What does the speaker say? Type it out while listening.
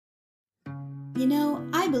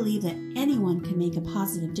I believe that anyone can make a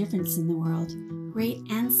positive difference in the world, great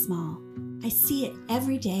and small. I see it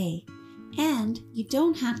every day. And you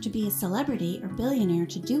don't have to be a celebrity or billionaire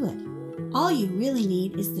to do it. All you really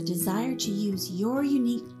need is the desire to use your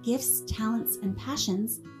unique gifts, talents, and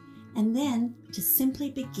passions, and then to simply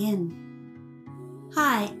begin.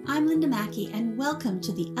 Hi, I'm Linda Mackey, and welcome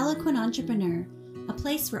to The Eloquent Entrepreneur, a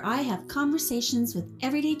place where I have conversations with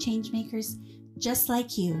everyday changemakers just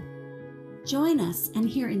like you. Join us and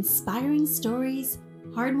hear inspiring stories,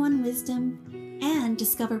 hard-won wisdom, and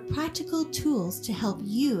discover practical tools to help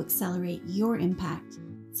you accelerate your impact.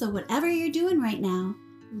 So whatever you're doing right now,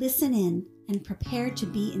 listen in and prepare to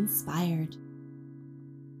be inspired.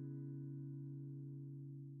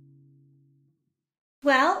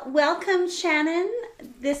 Well, welcome, Shannon.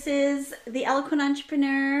 This is The Eloquent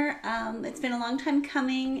Entrepreneur. It's been a long time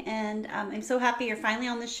coming, and I'm so happy you're finally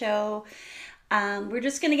on the show. We're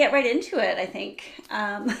just going to get right into it, I think.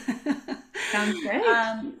 Sounds great.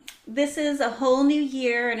 This is a whole new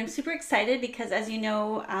year, and I'm super excited because, as you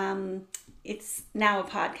know, it's now a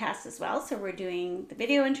podcast as well. So we're doing the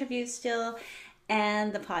video interviews still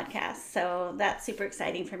and the podcast. So that's super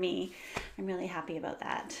exciting for me. I'm really happy about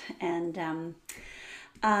that. And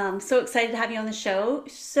so excited to have you on the show.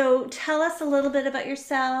 So tell us a little bit about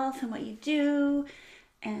yourself and what you do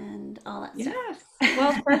and all that stuff. Yes.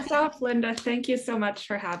 Well, first off, Linda, thank you so much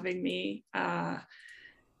for having me.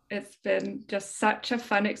 It's been just such a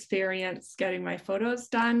fun experience getting my photos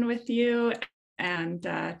done with you. And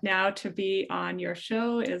now to be on your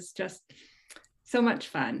show is just so much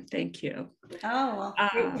fun. Thank you. Oh, well,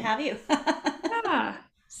 great to have you. Yeah.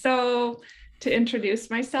 So to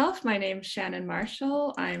introduce myself, my name's Shannon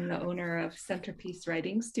Marshall. I'm the owner of Centerpiece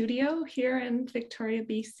Writing Studio here in Victoria,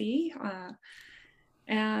 BC.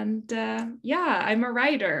 I'm a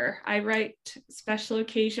writer. I write special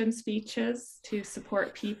occasion speeches to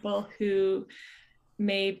support people who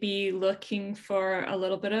may be looking for a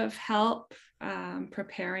little bit of help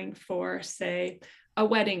preparing for, say, a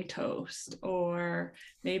wedding toast, or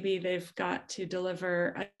maybe they've got to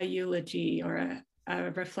deliver a eulogy or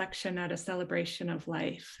a reflection at a celebration of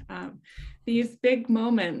life. These big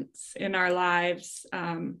moments in our lives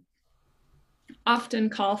often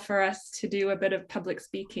call for us to do a bit of public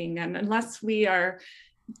speaking. And unless we are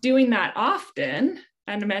doing that often,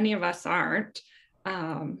 and many of us aren't,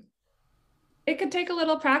 it could take a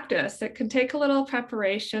little practice. It could take a little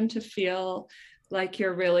preparation to feel like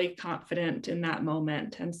you're really confident in that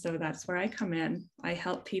moment. And so that's where I come in. I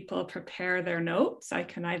help people prepare their notes. I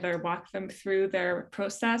can either walk them through their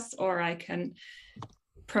process, or I can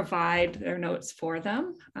provide their notes for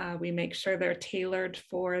them. We make sure they're tailored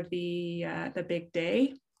for the big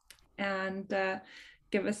day, and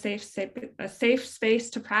give a safe space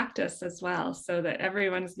to practice as well, so that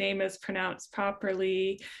everyone's name is pronounced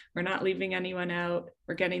properly. We're not leaving anyone out.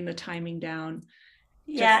 We're getting the timing down.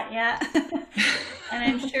 Yeah. And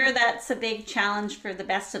I'm sure that's a big challenge for the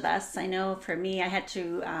best of us. I know for me, I had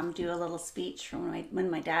to do a little speech from when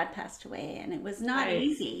my dad passed away, and it was not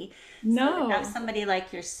easy. So to have somebody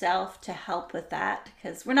like yourself to help with that,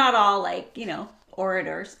 because we're not all like,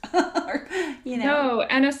 orators, or, No,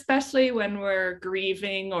 and especially when we're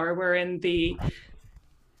grieving or we're in the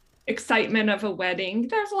excitement of a wedding,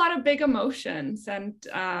 there's a lot of big emotions, and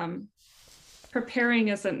preparing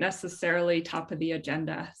isn't necessarily top of the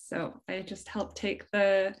agenda. So I just help take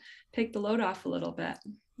the load off a little bit.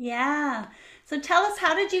 Yeah. So tell us,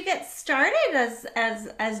 how did you get started as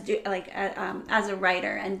a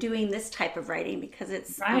writer and doing this type of writing? Because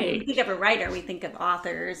it's when we think of a writer, we think of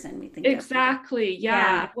authors, and we think exactly.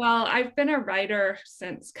 Yeah. Well, I've been a writer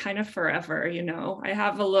since kind of forever. I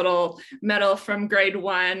have a little medal from grade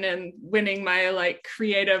 1 and winning my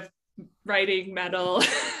creative writing medal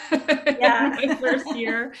in my first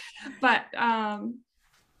year. But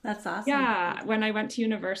that's awesome. Yeah, when I went to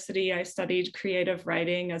university, I studied creative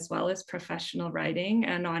writing as well as professional writing,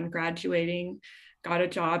 and on graduating, got a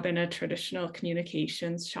job in a traditional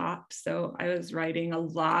communications shop. So I was writing a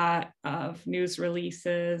lot of news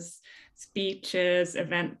releases, speeches,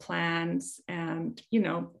 event plans, and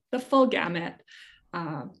the full gamut,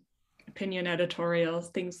 opinion editorials,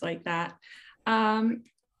 things like that.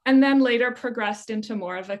 And then later progressed into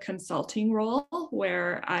more of a consulting role,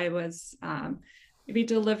 where I was be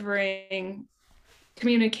delivering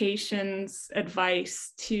communications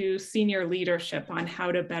advice to senior leadership on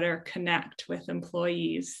how to better connect with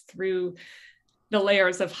employees through the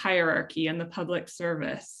layers of hierarchy in the public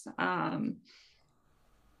service,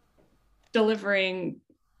 delivering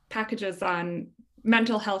packages on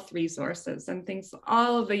mental health resources and things,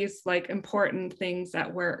 all of these important things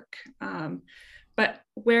at work. But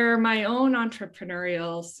where my own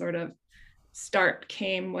entrepreneurial sort of start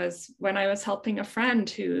came was when I was helping a friend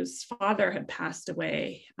whose father had passed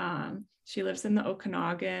away. She lives in the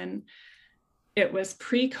Okanagan. It was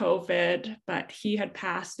pre-COVID, but he had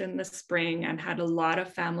passed in the spring and had a lot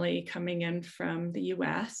of family coming in from the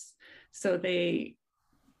US. So they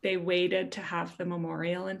waited to have the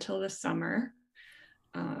memorial until the summer.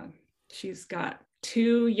 She's got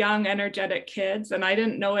two young, energetic kids, and I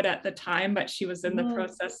didn't know it at the time, but she was in the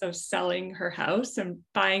process of selling her house and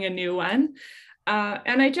buying a new one.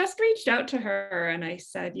 And I just reached out to her and I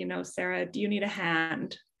said, you know, Sarah, do you need a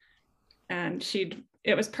hand? And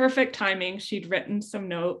it was perfect timing. She'd written some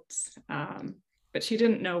notes, but she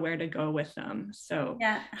didn't know where to go with them. So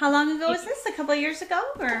Yeah. How long ago was this? A couple of years ago,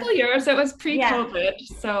 a or? couple of years, it was Yeah. pre-COVID.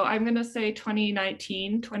 So I'm going to say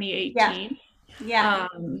 2019, Yeah. 2018. Yeah.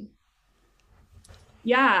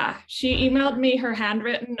 Yeah, she emailed me her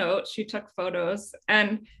handwritten notes. She took photos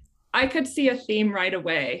and I could see a theme right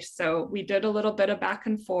away. So we did a little bit of back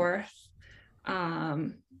and forth.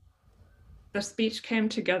 Um, the speech came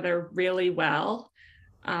together really well.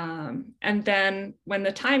 And then when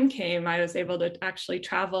the time came, I was able to actually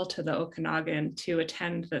travel to the Okanagan to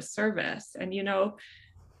attend the service. And, you know,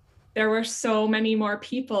 there were so many more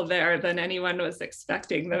people there than anyone was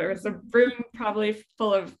expecting. There was a room probably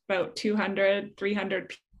full of about 200,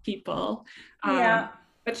 300 people. Yeah.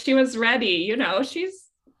 But she was ready, you know, she's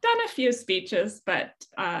done a few speeches, but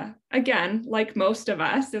again, like most of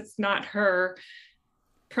us, it's not her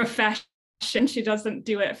profession. She doesn't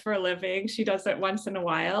do it for a living. She does it once in a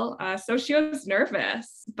while. So she was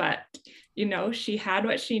nervous, but you know, she had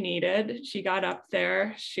what she needed. She got up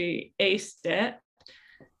there, she aced it.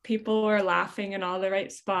 People were laughing in all the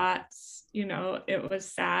right spots. You know, it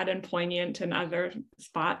was sad and poignant in other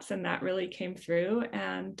spots, and that really came through.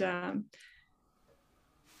 And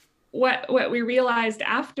what we realized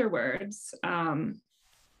afterwards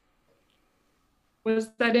was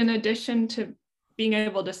that in addition to being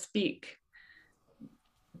able to speak,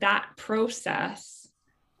 that process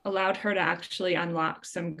allowed her to actually unlock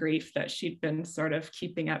some grief that she'd been sort of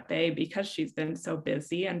keeping at bay because she's been so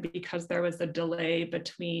busy and because there was a delay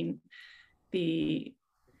between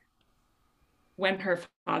when her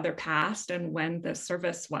father passed and when the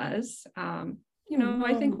service was. You know,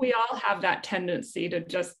 I think we all have that tendency to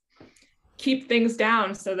just keep things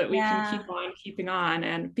down so that we can keep on keeping on,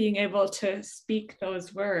 and being able to speak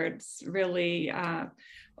those words really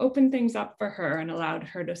opened things up for her and allowed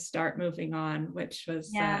her to start moving on, which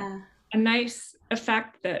was a nice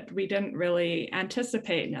effect that we didn't really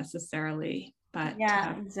anticipate necessarily. But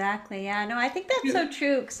Yeah, exactly. Yeah, no, I think that's so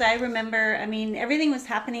true because I remember, I mean, everything was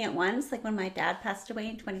happening at once, like when my dad passed away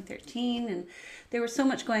in 2013, and there was so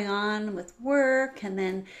much going on with work. And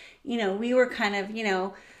then, we were kind of,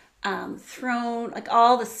 thrown, like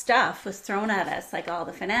all the stuff was thrown at us, like all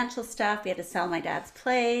the financial stuff. We had to sell my dad's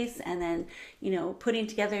place, and then, putting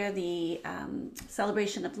together the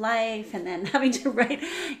celebration of life, and then having to write,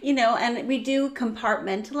 and we do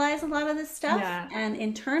compartmentalize a lot of this stuff and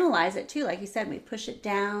internalize it too. Like you said, we push it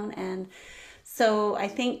down. And so I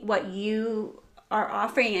think what you are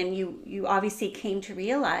offering, and you obviously came to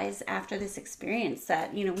realize after this experience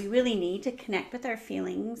that, we really need to connect with our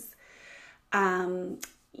feelings. And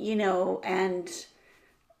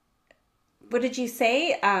what did you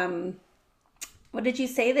say? What did you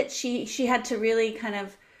say that she had to really kind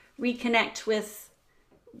of reconnect with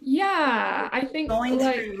I think going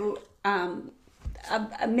through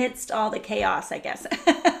amidst all the chaos, I guess.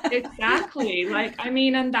 exactly. Like, I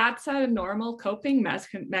mean, and that's a normal coping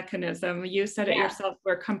mechanism. You said it yourself,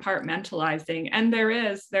 we're compartmentalizing. And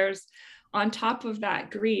there's on top of that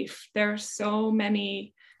grief, there are so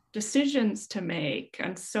many decisions to make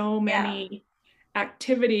and so many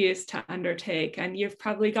activities to undertake. And you've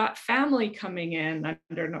probably got family coming in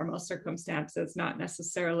under normal circumstances, not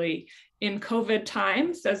necessarily in COVID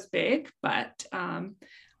times as big, but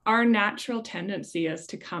our natural tendency is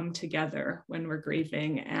to come together when we're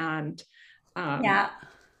grieving. And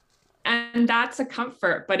and that's a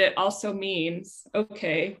comfort, but it also means,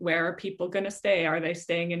 okay, where are people going to stay? Are they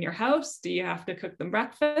staying in your house? Do you have to cook them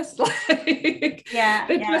breakfast? It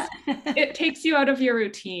takes you out of your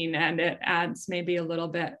routine, and it adds maybe a little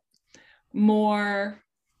bit more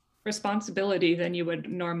responsibility than you would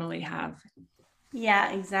normally have.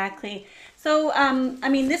 Yeah, exactly. So, I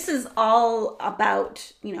mean, this is all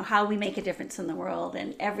about, how we make a difference in the world,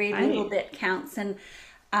 and every little bit counts. And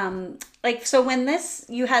so when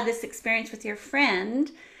you had this experience with your friend,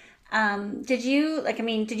 did you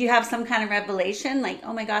did you have some kind of revelation, like,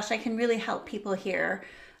 oh my gosh, I can really help people here?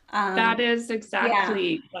 That is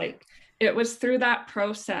exactly like, it was through that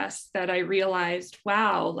process that I realized,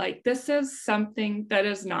 wow, like this is something that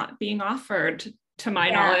is not being offered to my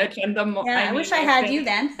Yeah. knowledge. And Yeah. I wish I I've had been you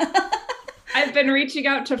then. I've been reaching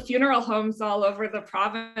out to funeral homes all over the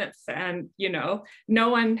province, and no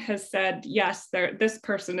one has said, yes, this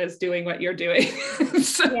person is doing what you're doing.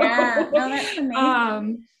 So Yeah. No, that's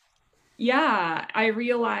amazing. yeah, I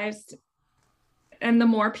realized, and the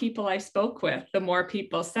more people I spoke with, the more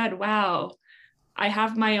people said, wow, I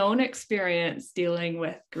have my own experience dealing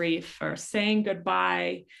with grief or saying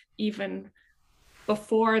goodbye, even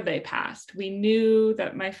before they passed. We knew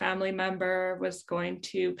that my family member was going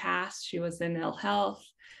to pass. She was in ill health.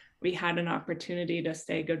 We had an opportunity to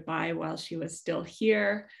say goodbye while she was still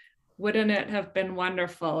here. Wouldn't it have been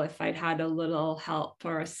wonderful if I'd had a little help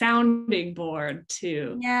or a sounding board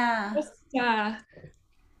to Yeah. just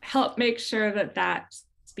help make sure that that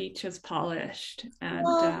speech is polished? And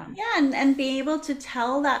Well, yeah, and be able to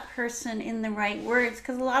tell that person in the right words,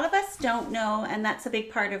 because a lot of us don't know, and that's a big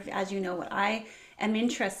part of, as you know, what I am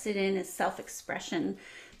interested in is self-expression.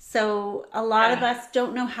 So a lot of yeah, us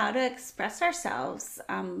don't know how to express ourselves.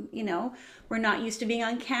 We're not used to being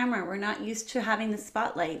on camera. We're not used to having the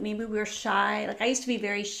spotlight. Maybe we're shy. Like I used to be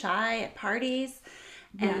very shy at parties.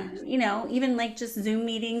 yes, And even like just Zoom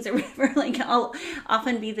meetings or whatever, like I'll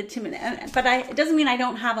often be the timid, but it doesn't mean I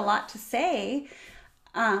don't have a lot to say.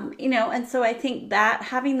 And so I think that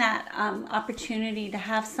having that opportunity to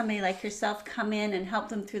have somebody like yourself come in and help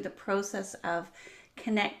them through the process of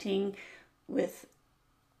connecting with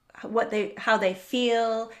how they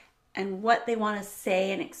feel and what they want to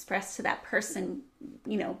say and express to that person,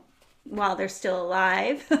 you know, while they're still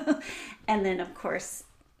alive, and then of course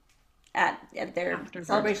at their afterwards.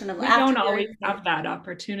 celebration of We don't always afterwards. have that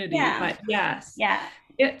opportunity, Yeah, but yes, yeah,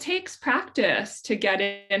 it takes practice to get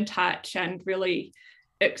in touch and really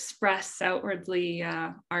express outwardly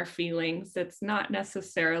our feelings. It's not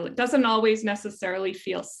necessarily, it doesn't always necessarily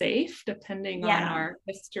feel safe depending on yeah, our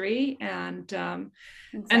history, and that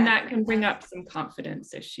exactly. can bring up some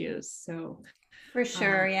confidence issues. So For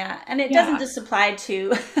sure, um, yeah. And it doesn't yeah, just apply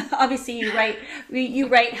to, obviously you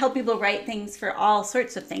write, help people write things for all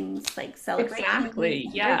sorts of things like celebrations exactly.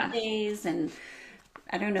 and Yeah. birthdays and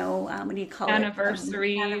I don't know, what do you call it?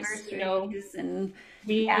 Anniversaries, Anniversaries and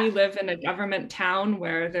yeah, we live in a government town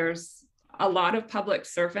where there's a lot of public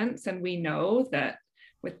servants, and we know that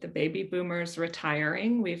with the baby boomers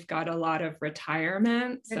retiring, we've got a lot of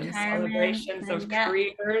retirements and retirement celebrations of and yeah,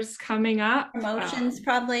 careers coming up. promotions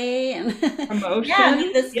probably and yeah, I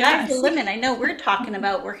mean Promotions, the sky's the yes, limit. I know we're talking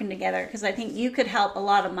about working together because I think you could help a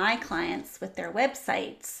lot of my clients with their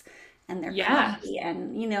websites and their yes, copy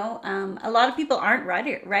and a lot of people aren't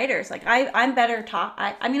writers like I'm better talk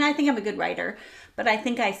I mean I think I'm a good writer, but I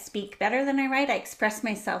think I speak better than I write. I express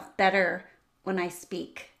myself better when I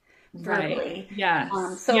speak right, verbally. yes,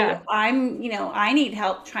 So yes, I need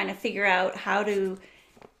help trying to figure out how to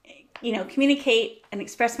communicate and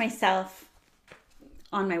express myself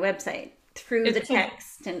on my website through the it's a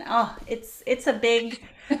text. And oh, it's a big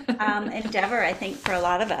endeavor, I think, for a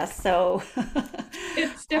lot of us. So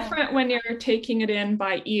it's different when you're taking it in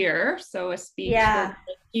by ear, so a speech you're yeah, going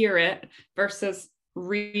to hear it versus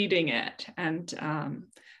reading it. And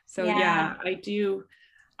so yeah, yeah,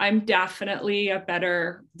 I'm definitely a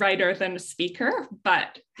better writer than a speaker,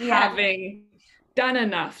 but yeah, having done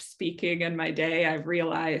enough speaking in my day, I've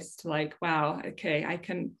realized like, wow, okay, I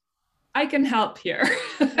can help here.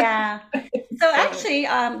 yeah. So So actually,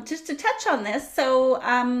 just to touch on this, so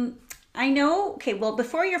I know. Okay, well,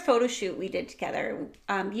 before your photo shoot we did together,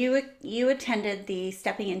 you attended the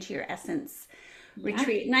Stepping into Your Essence yeah,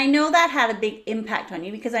 retreat, and I know that had a big impact on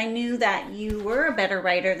you because I knew that you were a better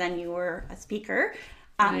writer than you were a speaker.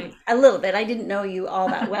 right. A little bit. I didn't know you all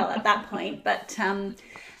that well at that point, but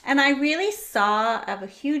and I really saw a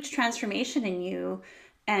huge transformation in you.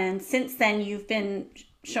 And since then, you've been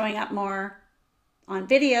showing up more on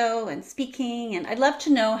video and speaking. And I'd love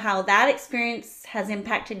to know how that experience has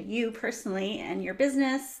impacted you personally and your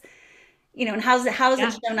business, and how has it Yeah,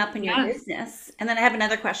 shown up in your yes, business? And then I have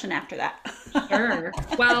another question after that. sure.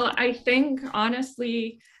 Well, I think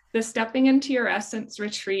honestly, the Stepping into Your Essence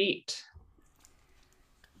retreat,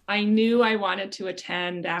 I knew I wanted to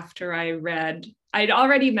attend after I'd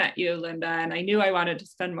already met you, Linda, and I knew I wanted to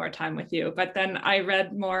spend more time with you. But then I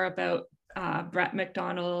read more about Brett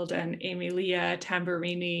McDonald and Amy Leah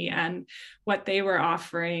Tamburini and what they were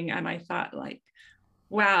offering. And I thought, like,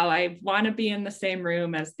 wow, I want to be in the same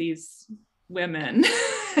room as these women.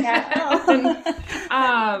 Yeah. And Oh.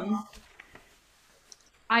 um,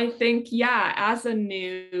 I think, yeah, as a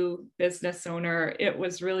new business owner, it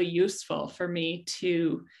was really useful for me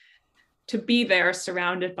to be there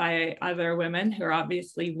surrounded by other women who are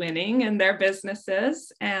obviously winning in their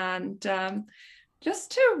businesses. And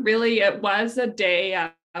just to really, it was a day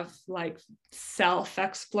of like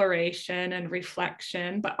self-exploration and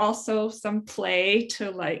reflection, but also some play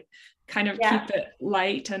to like kind of keep it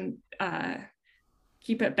light and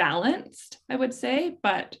keep it balanced, I would say.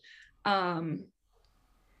 But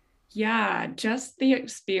just the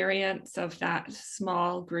experience of that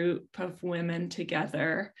small group of women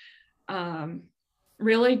together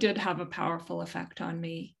really did have a powerful effect on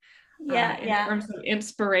me. In terms of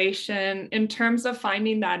inspiration, in terms of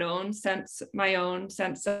finding my own sense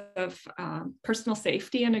of personal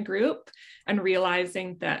safety in a group, and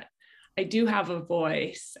realizing that I do have a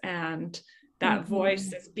voice, and that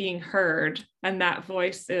voice is being heard, and that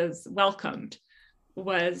voice is welcomed,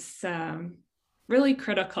 was really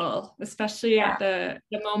critical, especially at the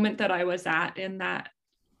moment that I was at in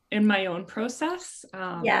my own process.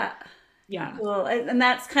 Cool. And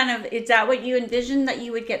that's kind of, is that what you envisioned that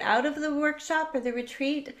you would get out of the workshop or the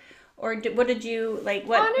retreat? Or what did you like?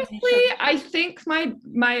 What honestly, I think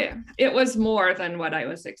it was more than what I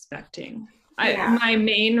was expecting. My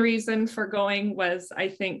main reason for going was,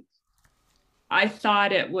 I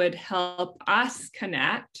thought it would help us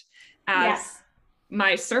connect as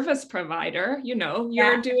my service provider.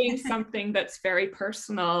 You're doing something that's very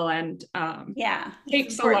personal and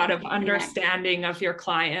takes a lot of understanding of your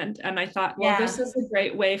client. And I thought, well, this is a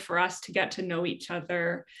great way for us to get to know each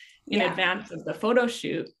other in advance of the photo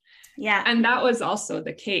shoot. Yeah. And that was also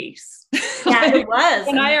the case. Yeah, it was.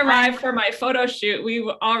 When I arrived for my photo shoot, we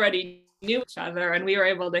already knew each other and we were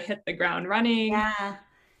able to hit the ground running. Yeah.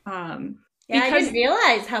 I didn't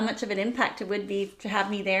realize how much of an impact it would be to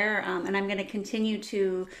have me there. And I'm going to continue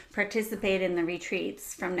to participate in the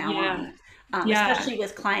retreats from now on, especially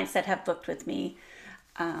with clients that have booked with me,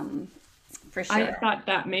 for sure. I thought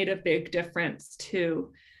that made a big difference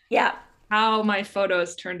too. Yeah. How my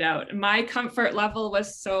photos turned out. My comfort level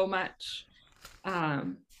was so much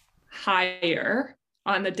higher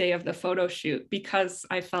on the day of the photo shoot, because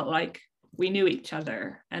I felt like we knew each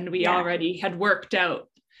other and we already had worked out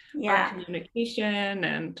our communication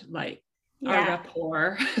and like our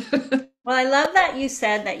rapport. Well, I love that you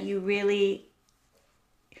said that you really,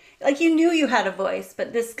 like, you knew you had a voice,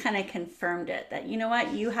 but this kind of confirmed it, that, you know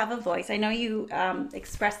what, you have a voice. I know you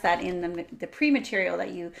expressed that in the pre-material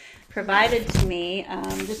that you provided to me.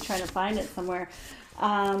 I'm just trying to find it somewhere.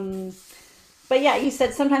 But yeah, you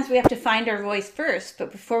said sometimes we have to find our voice first,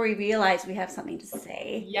 but before we realize we have something to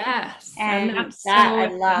say. Yes. And that's that so I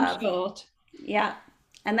love. essential. Yeah.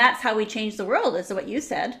 And that's how we change the world, is what you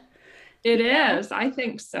said. It is. I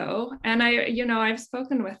think so. And I've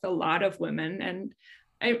spoken with a lot of women, and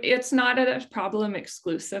it's not a problem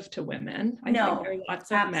exclusive to women. I think there are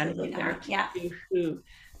lots of men out there too, who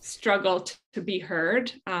struggle to be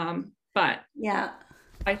heard. But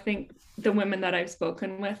I think the women that I've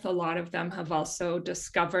spoken with, a lot of them have also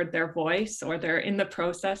discovered their voice, or they're in the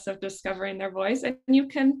process of discovering their voice. And you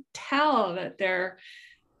can tell that they're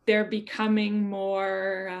becoming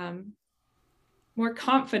more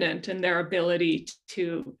confident in their ability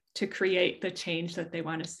to create the change that they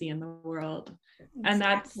want to see in the world. Exactly, and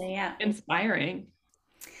that's inspiring.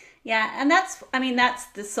 Yeah. And that's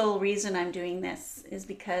the sole reason I'm doing this, is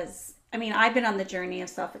because I've been on the journey of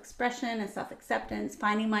self-expression and self-acceptance,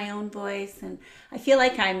 finding my own voice. And I feel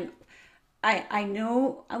like I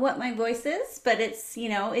know what my voice is, but it's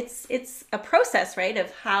a process, right?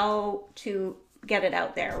 Of how to get it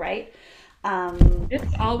out there, right?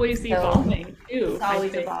 It's always evolving too. It's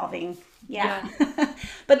always evolving. Yeah.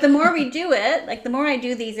 But the more we do it, like the more I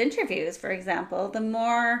do these interviews, for example, the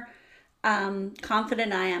more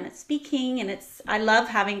confident I am at speaking. And I love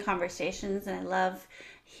having conversations, and I love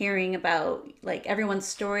hearing about like everyone's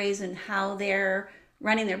stories and how they're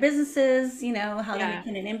running their businesses, how they're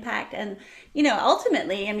making an impact. And,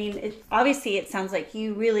 ultimately, obviously it sounds like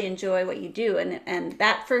you really enjoy what you do. And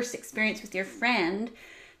that first experience with your friend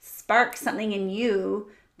sparked something in you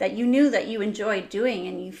that you knew that you enjoyed doing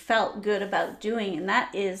and you felt good about doing. And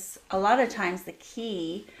that is a lot of times the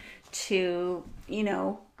key to,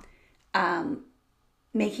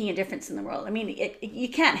 making a difference in the world. You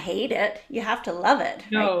can't hate it. You have to love it.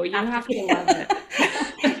 No, right? You have to love it.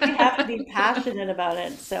 You have to be passionate about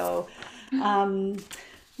it. So,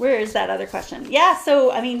 where is that other question? Yeah.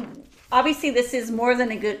 So, obviously this is more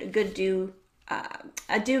than a do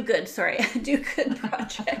good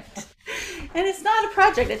project. And it's not a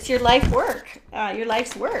project, it's your life's work.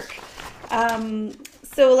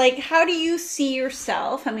 So like, how do you see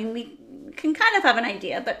yourself? We can kind of have an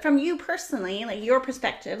idea, but from you personally, like your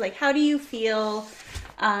perspective, like how do you feel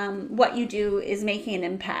what you do is making an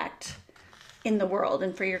impact in the world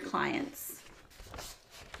and for your clients?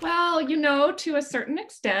 Well, to a certain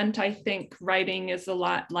extent, I think writing is a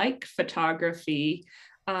lot like photography.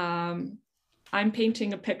 I'm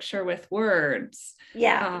painting a picture with words.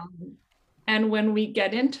 Yeah. And when we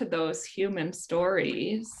get into those human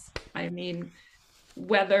stories, I mean,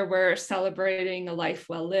 whether we're celebrating a life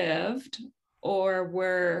well lived,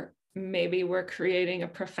 or maybe we're creating a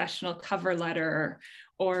professional cover letter,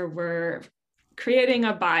 or we're creating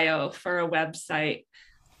a bio for a website,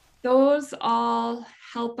 those all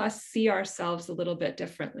help us see ourselves a little bit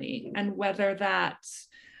differently. And whether that's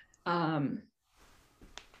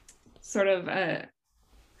sort of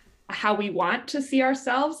how we want to see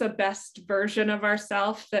ourselves, a best version of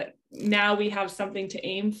ourselves that now we have something to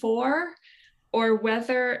aim for, or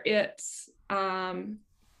whether it's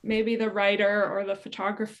maybe the writer or the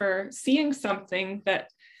photographer seeing something that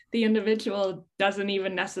the individual doesn't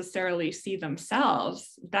even necessarily see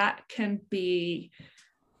themselves, that can be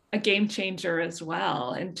a game changer as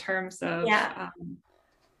well in terms of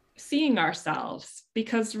seeing ourselves,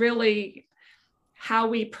 because really how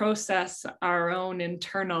we process our own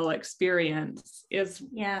internal experience is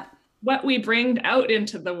what we bring out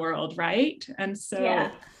into the world, right? And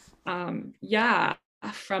so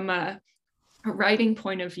from a writing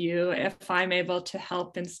point of view, if I'm able to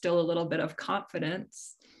help instill a little bit of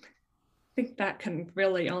confidence, I think that can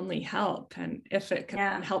really only help. And if it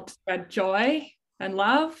can help spread joy and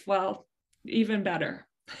love, well, even better.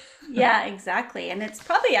 Yeah, exactly. And it's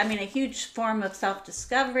probably, a huge form of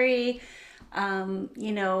self-discovery,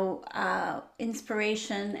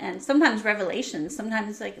 inspiration, and sometimes revelation.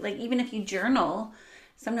 Sometimes like even if you journal,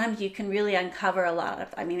 sometimes you can really uncover a lot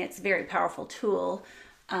of, it's a very powerful tool.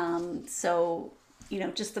 So,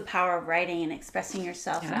 just the power of writing and expressing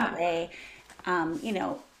yourself that way,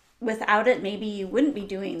 without it, maybe you wouldn't be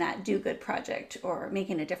doing that do good project or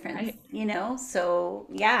making a difference, So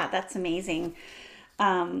that's amazing.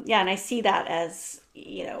 And I see that as,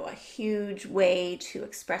 a huge way to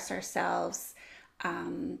express ourselves.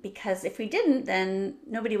 Because if we didn't, then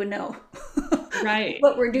nobody would know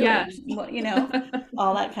what we're doing,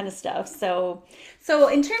 all that kind of stuff. So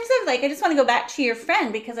in terms of I just want to go back to your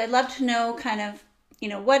friend, because I'd love to know kind of,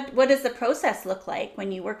 what does the process look like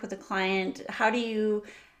when you work with a client? How do you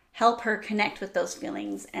help her connect with those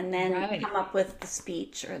feelings and then come up with the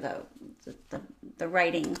speech or the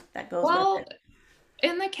writing that goes with it?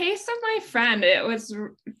 In the case of my friend, it was,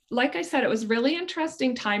 like I said, it was really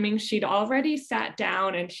interesting timing. She'd already sat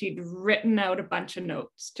down and she'd written out a bunch of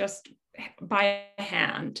notes just by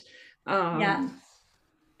hand.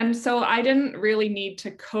 And so I didn't really need to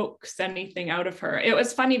coax anything out of her. It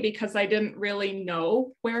was funny because I didn't really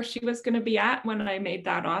know where she was going to be at when I made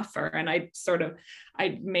that offer. And I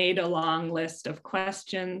made a long list of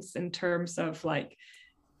questions in terms of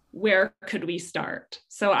where could we start?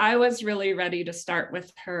 So I was really ready to start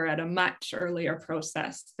with her at a much earlier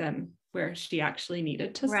process than where she actually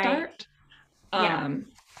needed to start.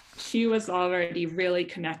 She was already really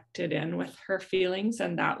connected in with her feelings,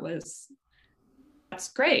 and that's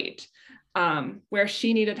great. Where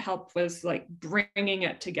she needed help was bringing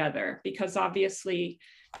it together, because obviously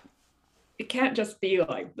it can't just be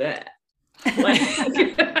like that.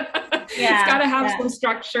 It's got to have some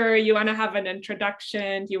structure. You want to have an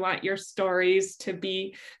introduction. You want your stories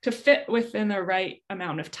to fit within the right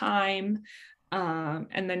amount of time.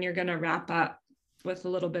 And then you're going to wrap up with a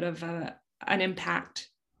little bit of an impact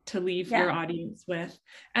to leave your audience with.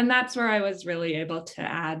 And that's where I was really able to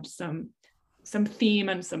add some theme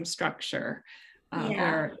and some structure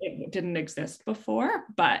where it didn't exist before.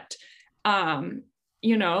 But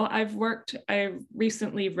I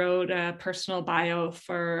recently wrote a personal bio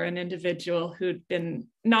for an individual who'd been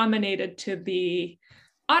nominated to the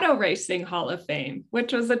Auto Racing Hall of Fame,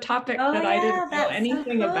 which was a topic that I didn't know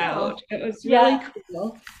anything about. It was really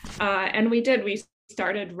cool. And we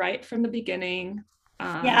started right from the beginning.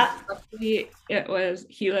 He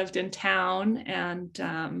lived in town,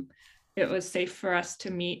 and it was safe for us to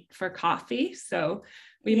meet for coffee. So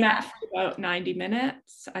we met for about 90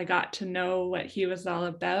 minutes. I got to know what he was all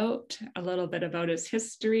about, a little bit about his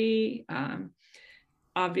history,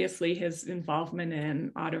 obviously his involvement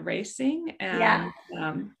in auto racing. And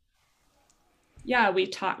we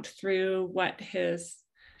talked through what his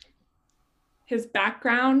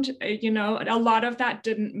background, a lot of that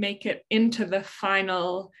didn't make it into the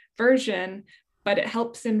final version, but it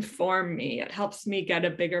helps inform me. It helps me get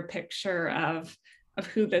a bigger picture of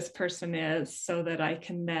who this person is, so that I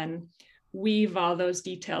can then weave all those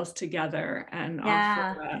details together and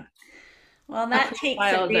offer that takes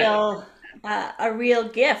a real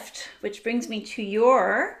gift, which brings me to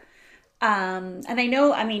your And I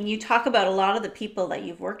know, I mean, you talk about a lot of the people that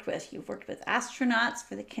you've worked with. You've worked with astronauts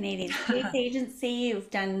for the Canadian Space Agency. You've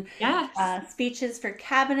done Yes. speeches for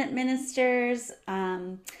cabinet ministers,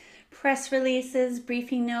 press releases,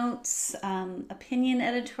 briefing notes, opinion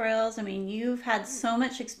editorials. I mean, you've had so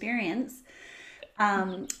much experience.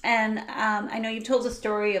 And I know you told a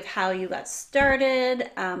story of how you got started.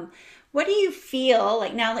 What do you feel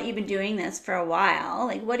like now that you've been doing this for a while?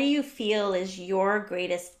 Like, what do you feel is your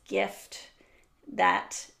greatest gift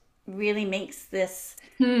that really makes this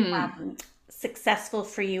Hmm. successful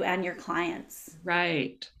for you and your clients?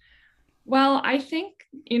 Right. Well, I think,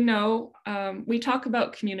 we talk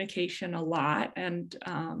about communication a lot, and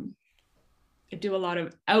I do a lot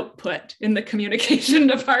of output in the communication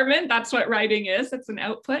department. That's what writing is. It's an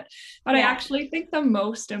output. But I Yeah, actually think the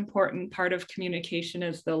most important part of communication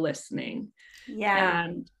is the listening. yeah,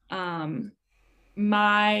 And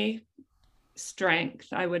my strength,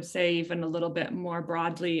 I would say, even a little bit more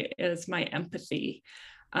broadly, is my empathy.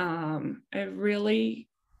 I'm really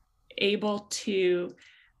able to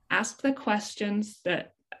ask the questions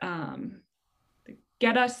that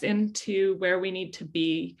get us into where we need to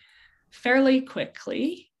be fairly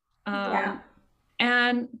quickly. yeah,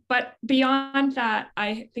 But beyond that,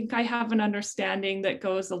 I think I have an understanding that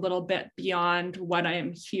goes a little bit beyond what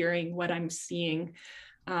I'm hearing, what I'm seeing.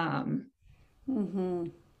 Um, mm-hmm.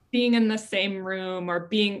 Being in the same room or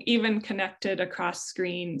being even connected across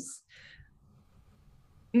screens,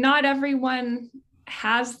 not everyone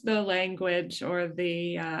has the language or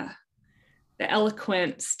the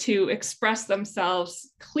eloquence to express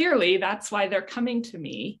themselves clearly. That's why they're coming to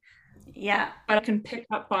me. Yeah, But I can pick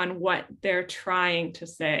up on what they're trying to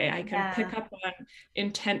say. I can yeah. pick up on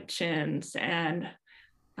intentions and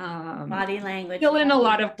Body language. fill in a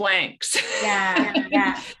lot of blanks. Yeah,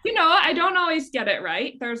 yeah, I don't always get it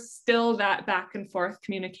right. There's still that back and forth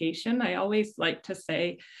communication. I always like to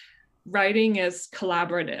say writing is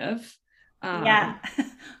collaborative. yeah.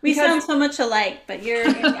 We Because sound so much alike, but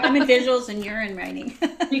I'm in visuals and you're in writing.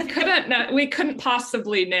 we couldn't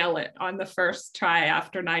possibly nail it on the first try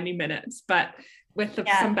after 90 minutes, but with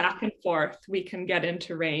some Yeah, back and forth, we can get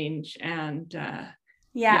into range. And yeah.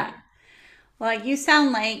 yeah, Well, you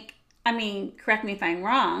sound like, I mean, correct me if I'm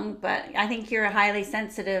wrong, but I think you're a highly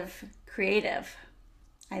sensitive creative.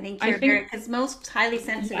 I think I you're very, think, because most highly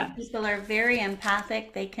sensitive yes, people are very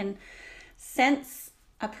empathic. They can sense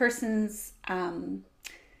a person's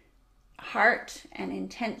heart and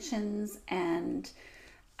intentions, and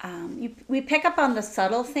we pick up on the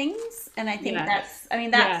subtle things. And I think yes, I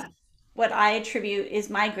mean, that's yeah, what I attribute is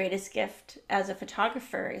my greatest gift as a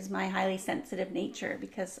photographer is my highly sensitive nature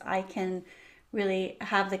because I can really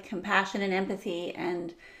have the compassion and empathy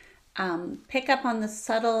and pick up on the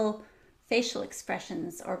subtle facial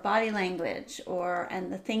expressions or body language or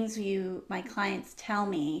and the things my clients tell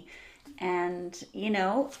me. And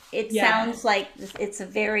it yeah, sounds like it's a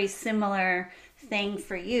very similar thing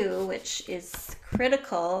for you, which is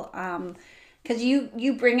critical because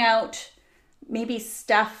you bring out maybe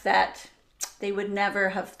stuff that they would never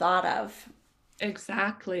have thought of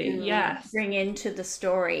exactly, to yes. bring into the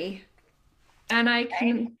story. And I Right?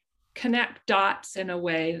 can connect dots in a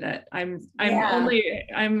way that Yeah.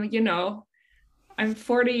 I'm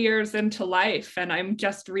 40 years into life, and I'm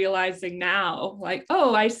just realizing now, like,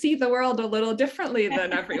 oh, I see the world a little differently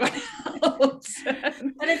than everyone else.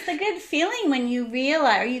 But it's a good feeling when you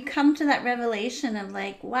realize or you come to that revelation of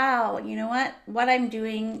like, wow, you know what? What I'm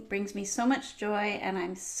doing brings me so much joy and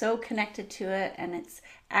I'm so connected to it and it's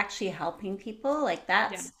actually helping people. Like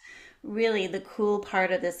Yeah, that's really the cool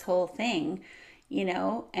part of this whole thing,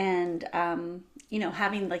 and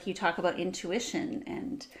having like you talk about intuition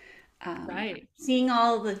and right. seeing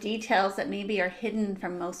all the details that maybe are hidden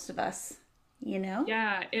from most of us, you know?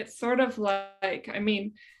 Yeah, it's sort of like, I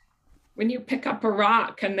mean, when you pick up a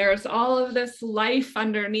rock and there's all of this life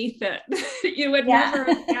underneath it, you would never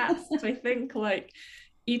have Yeah. guessed. I think like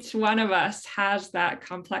each one of us has that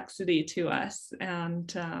complexity to us,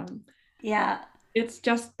 and Yeah. it's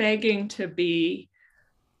just begging to be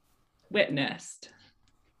witnessed.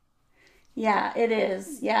 Yeah, it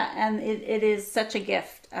is. Yeah, and it is such a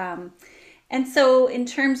gift. And so, in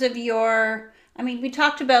terms of I mean, we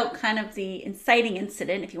talked about kind of the inciting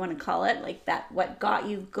incident, if you want to call it like that, what got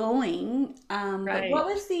you going. But what Right.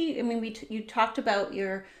 was I mean, you talked about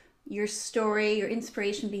your story, your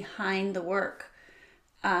inspiration behind the work.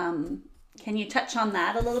 Um, can you touch on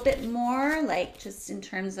that a little bit more, like just in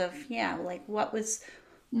terms of, yeah, like what was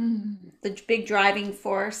Mm. the big driving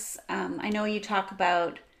force? I know you talk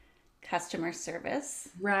about customer service.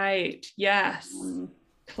 Right. Yes. Um,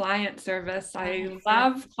 Client service. I Client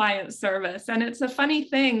love client service. And it's a funny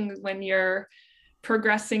thing when you're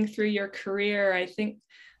progressing through your career. I think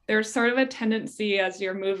there's sort of a tendency as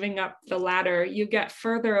you're moving up the ladder, you get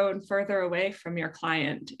further and further away from your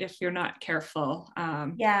client if you're not careful.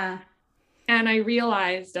 Yeah. And I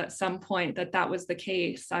realized at some point that that was the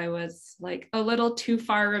case. I was like a little too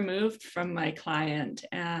far removed from my client.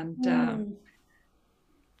 And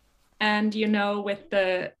you know, with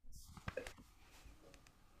the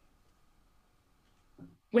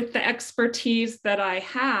expertise that I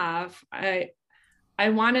have, I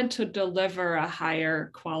wanted to deliver a higher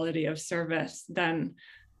quality of service than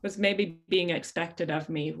was maybe being expected of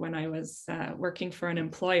me when I was working for an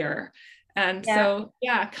employer. And so,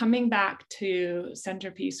 coming back to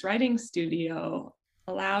Centerpiece Writing Studio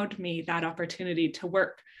allowed me that opportunity to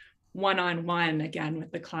work one-on-one again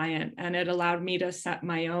with the client. And it allowed me to set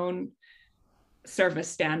my own service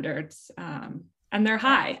standards. And they're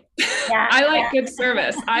high. I like good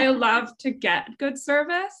service. I love to get good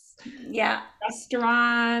service. Yeah.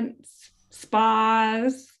 Restaurants,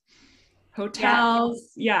 spas,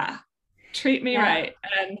 hotels. Treat me right.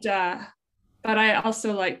 And but I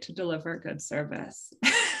also like to deliver good service.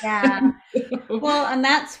 Yeah. Well, and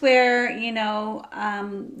that's where,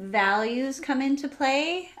 values come into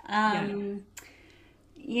play.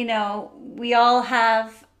 We all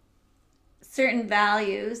have certain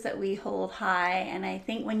values that we hold high. And I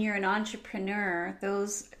think when you're an entrepreneur,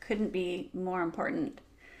 those couldn't be more important.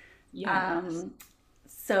 Yes.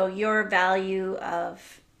 So your value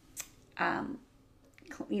of,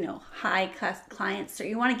 high clients, so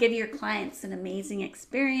you want to give your clients an amazing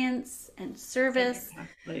experience and service.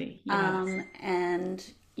 Exactly. Yes.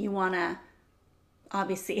 And you want to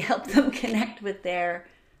obviously help them connect with their.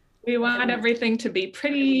 We want everything to be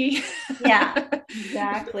pretty. Yeah,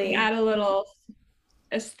 exactly. Add a little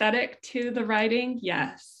aesthetic to the writing.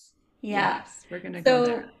 Yes. Yeah. Yes, we're going to go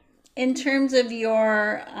there. In terms of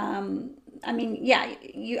your, I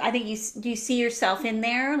think you see yourself in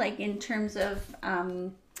there, like in terms of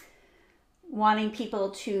wanting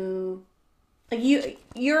people to, like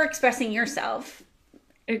you're expressing yourself.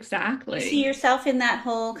 Exactly. You see yourself in that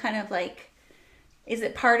whole kind of like, is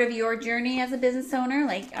it part of your journey as a business owner?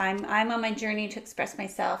 Like I'm on my journey to express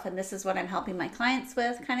myself, and this is what I'm helping my clients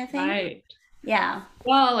with, kind of thing. Right. Yeah.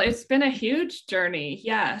 Well, it's been a huge journey.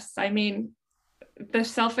 Yes. I mean, the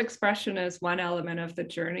self-expression is one element of the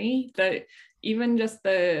journey. Even just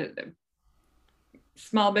the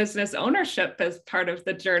small business ownership is part of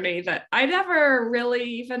the journey that I never really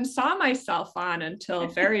even saw myself on until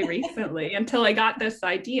very recently, until I got this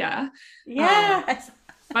idea. Yes.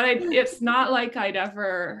 But it's not like I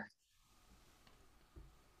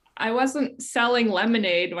wasn't selling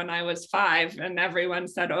lemonade when I was 5 and everyone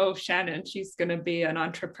said, oh, Shannon, she's going to be an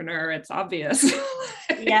entrepreneur. It's obvious.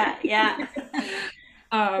 Yeah.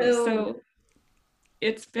 So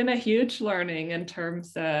it's been a huge learning in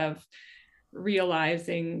terms of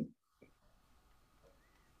realizing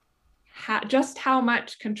just how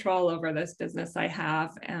much control over this business I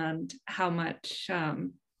have and how much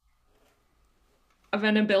of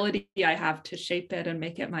an ability I have to shape it and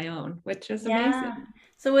make it my own, which is amazing.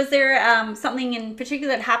 So was there something in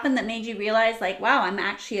particular that happened that made you realize, like, wow, I'm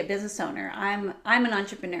actually a business owner. I'm an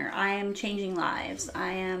entrepreneur. I am changing lives.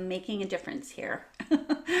 I am making a difference here.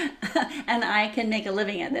 And I can make a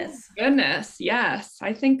living at this. Goodness, yes.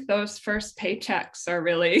 I think those first paychecks are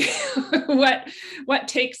really what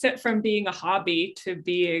takes it from being a hobby to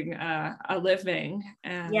being a living.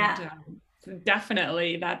 And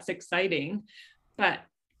definitely that's exciting. But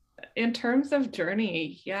in terms of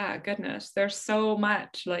journey, goodness, there's so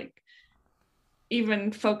much, like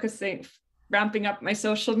even ramping up my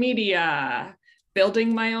social media,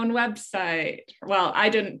 building my own website. Well, I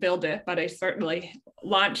didn't build it, but I certainly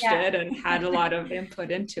launched it and had a lot of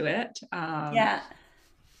input into it.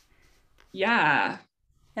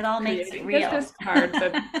 It all makes it real. Business cards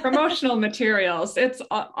and promotional materials. It's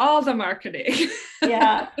all the marketing.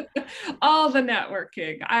 All the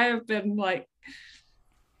networking. I have been like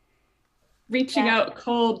reaching out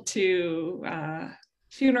cold to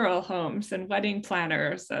funeral homes and wedding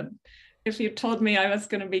planners. And if you told me I was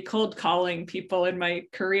going to be cold calling people in my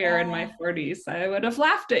career in my 40s, I would have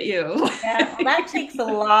laughed at you. Well, that takes a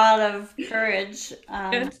lot of courage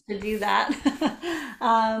to do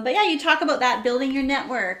that. But you talk about that, building your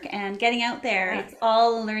network and getting out there. It's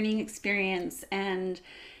all a learning experience. And,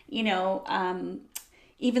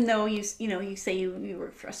 even though you say you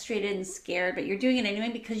were frustrated and scared, but you're doing it anyway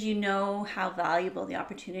because you know how valuable the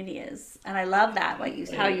opportunity is. And I love that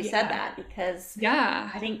how you said that, because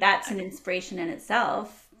I think that's an inspiration in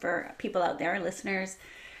itself for people out there, listeners,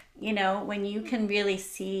 you know, when you can really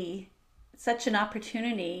see such an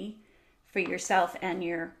opportunity for yourself and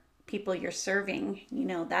your people you're serving, you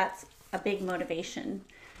know, that's a big motivation,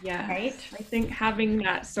 right? Yes, I think having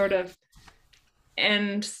that sort of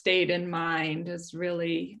end state in mind is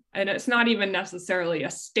really, and it's not even necessarily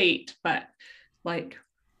a state, but like,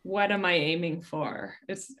 what am I aiming for?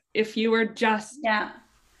 It's, if you were just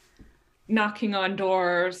knocking on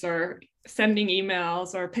doors or sending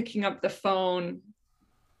emails or picking up the phone,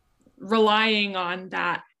 relying on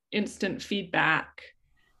that instant feedback.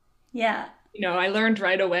 Yeah. You know, I learned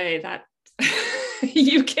right away that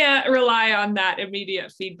you can't rely on that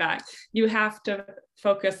immediate feedback. You have to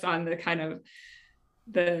focus on the kind of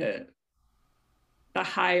the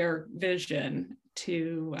higher vision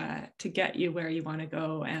to get you where you want to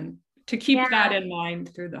go, and to keep that in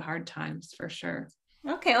mind through the hard times, for sure.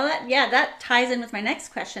 Okay, well that ties in with my next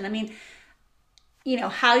question. I mean, you know,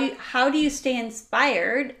 how do you stay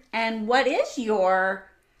inspired, and what is your,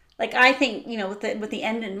 like, I think, you know, with the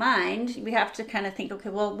end in mind, we have to kind of think, okay,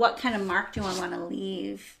 well, what kind of mark do I want to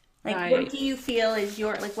leave? Like, right. What do you feel is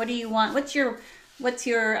your, like, what do you want? What's your what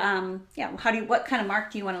kind of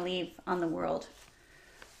mark do you want to leave on the world?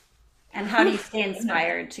 And how do you stay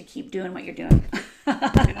inspired to keep doing what you're doing?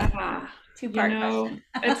 Yeah. Two-part question.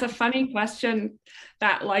 It's a funny question,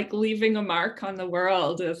 that like leaving a mark on the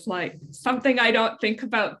world is like something I don't think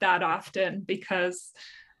about that often, because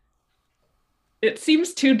it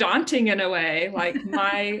seems too daunting in a way. Like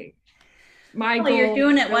my well, goal, you're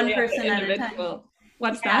doing it one person at a time.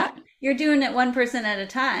 What's that? You're doing it one person at a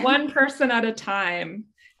time. One person at a time.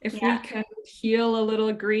 If we can heal a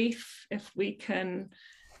little grief, if we can,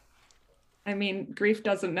 I mean, grief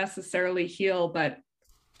doesn't necessarily heal, but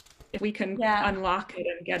if we can unlock it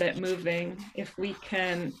and get it moving, if we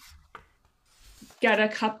can get a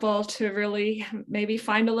couple to really maybe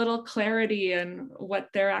find a little clarity in what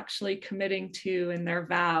they're actually committing to in their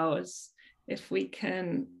vows, if we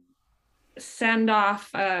can send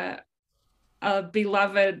off a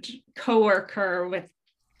beloved coworker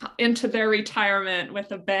into their retirement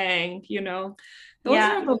with a bang, you know, those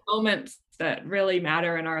are the moments that really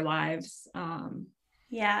matter in our lives. And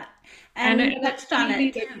you touched on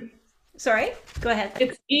it too. Sorry, go ahead.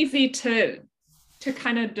 It's easy to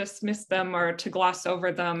kind of dismiss them or to gloss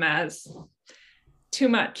over them as too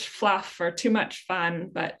much fluff or too much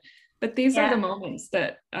fun, but these are the moments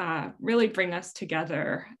that really bring us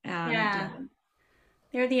together. And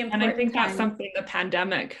they're the important. And I think that's something the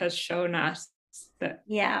pandemic has shown us, that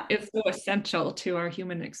is so essential to our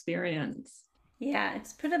human experience. Yeah,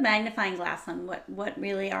 it's put a magnifying glass on what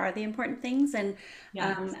really are the important things. And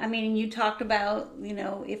I mean, you talked about, you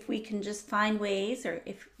know, if we can just find ways, or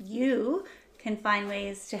if you can find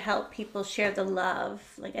ways to help people share the love.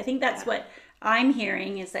 Like, I think that's what I'm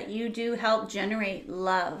hearing, is that you do help generate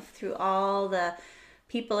love through all the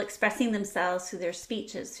people expressing themselves, through their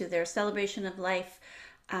speeches, through their celebration of life,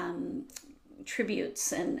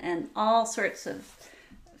 tributes, and all sorts of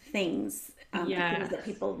things, things that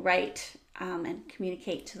people write and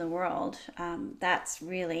communicate to the world. That's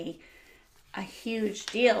really a huge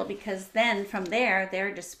deal, because then from there,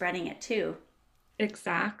 they're just spreading it too.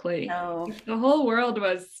 Exactly. So, if the whole world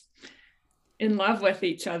was in love with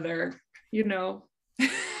each other, you know, we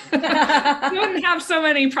wouldn't have so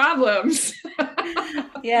many problems.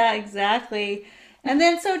 Yeah, exactly. And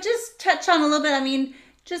then, so just touch on a little bit, I mean,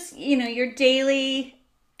 just, you know, your daily,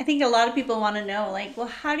 I think a lot of people want to know, like, well,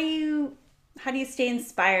 how do you stay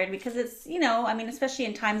inspired? Because it's, you know, I mean, especially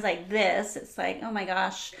in times like this, it's like, oh my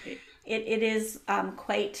gosh, it is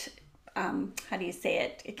quite, how do you say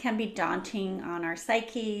it? It can be daunting on our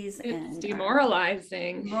psyches. It's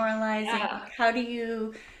demoralizing. Yeah. How do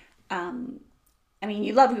you, I mean,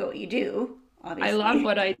 you love what you do, obviously. I love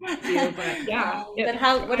what I do, but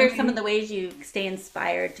but what are some of the ways you stay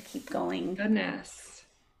inspired to keep going? Goodness.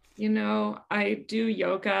 You know, I do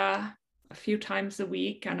yoga a few times a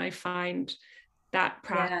week, and I find that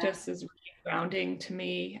practice is really grounding to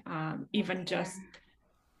me. Even just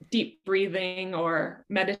deep breathing or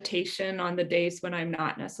meditation on the days when I'm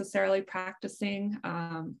not necessarily practicing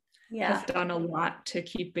has done a lot to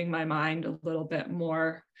keeping my mind a little bit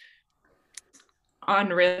more on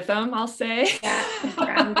rhythm, I'll say.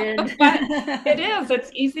 Grounded. But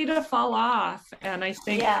it's easy to fall off. And I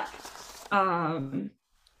think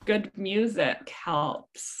good music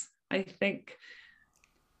helps. I think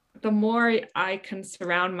the more I can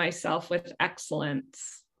surround myself with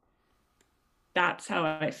excellence, that's how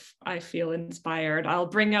I feel inspired. I'll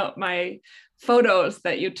bring out my photos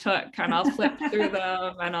that you took, and I'll flip through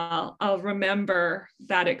them, and I'll remember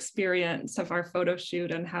that experience of our photo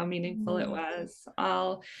shoot and how meaningful it was.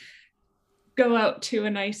 I'll go out to a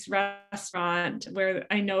nice restaurant where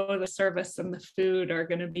I know the service and the food are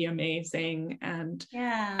going to be amazing. And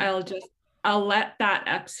I'll let that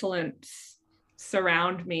excellence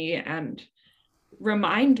surround me and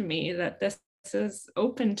remind me that this is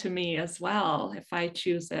open to me as well if I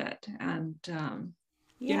choose it. And,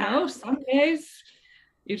 you know, some days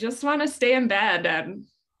you just want to stay in bed, and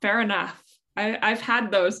fair enough. I've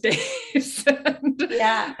had those days. But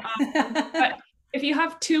if you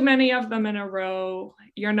have too many of them in a row,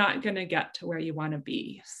 you're not going to get to where you want to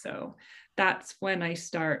be. So that's when I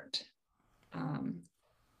start,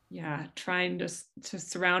 trying to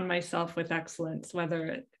surround myself with excellence,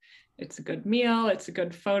 whether it's a good meal, it's a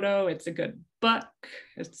good photo, it's a good book,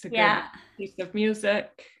 it's a good piece of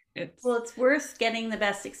music. It's worth getting the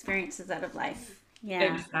best experiences out of life.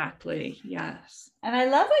 Yeah, exactly. Yes. And I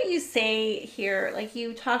love what you say here. Like,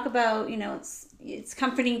 you talk about, you know, it's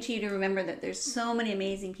comforting to you to remember that there's so many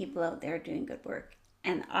amazing people out there doing good work,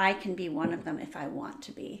 and I can be one of them if I want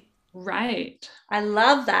to be. Right. I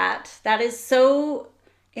love that. That is so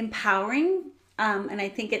empowering. And I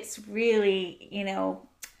think it's really, you know,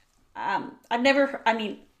 I've never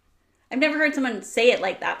heard someone say it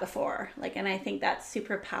like that before. Like, and I think that's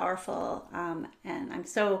super powerful. And I'm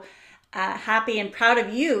so happy and proud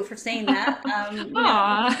of you for saying that. You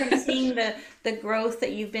know, from seeing the growth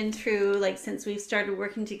that you've been through, like, since we've started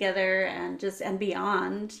working together, and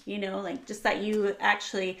beyond, you know, like, just that you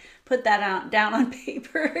actually put that down on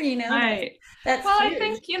paper, you know. Right. That's well, huge. I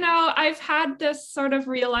think, you know, I've had this sort of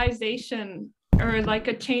realization, or like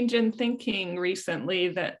a change in thinking recently,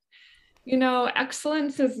 that, you know,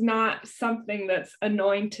 excellence is not something that's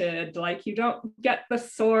anointed. Like, you don't get the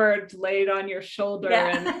sword laid on your shoulder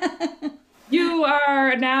and you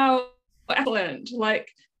are now excellent.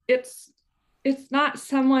 Like, it's not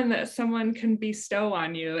someone can bestow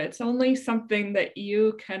on you. It's only something that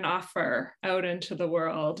you can offer out into the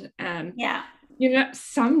world. And, you know,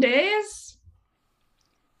 some days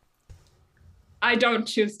I don't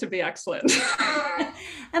choose to be excellent.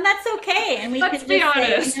 And that's okay. And we Let's be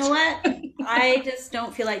honest. Say, you know what? I just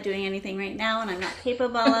don't feel like doing anything right now, and I'm not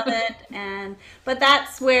capable of it. But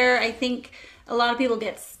that's where I think a lot of people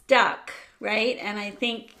get stuck, right? And I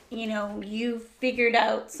think, you know, you've figured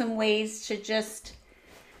out some ways to just,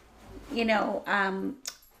 you know,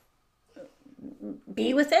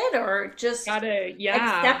 be with it, or just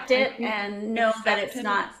accept it and know that it's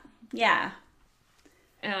not.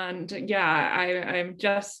 And I'm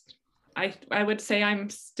just, I would say I'm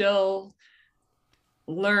still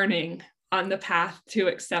learning on the path to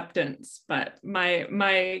acceptance, but my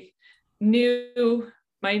new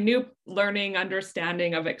learning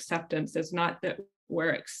understanding of acceptance is not that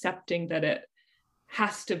we're accepting that it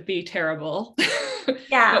has to be terrible,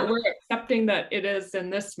 but we're accepting that it is in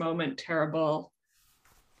this moment terrible,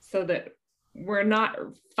 so that we're not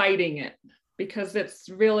fighting it, because it's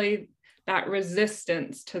really that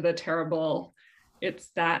resistance to the terrible. It's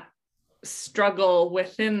that struggle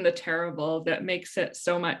within the terrible that makes it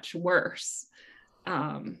so much worse.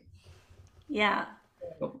 I'm,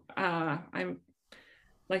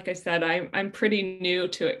 like I said, I'm pretty new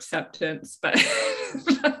to acceptance, but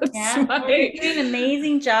you're doing an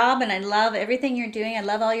amazing job, and I love everything you're doing. I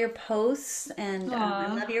love all your posts, and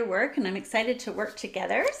I love your work, and I'm excited to work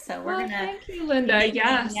together. So we're gonna. Thank you, Linda.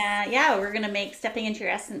 Yes. We're gonna make Stepping Into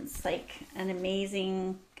Your Essence like an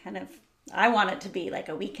amazing kind of. I want it to be like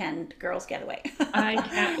a weekend girls getaway. I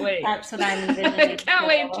can't wait. That's what I'm envisioning. I can't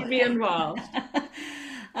wait to be involved.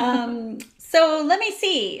 So let me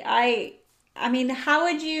see. I mean, how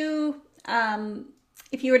would you,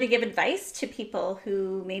 if you were to give advice to people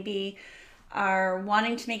who maybe are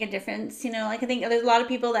wanting to make a difference, you know, like, I think there's a lot of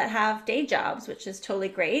people that have day jobs, which is totally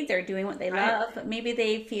great. They're doing what they love, but maybe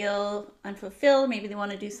they feel unfulfilled. Maybe they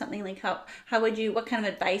want to do something. Like, what kind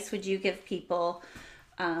of advice would you give people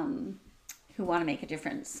who want to make a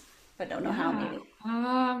difference but don't know how, maybe?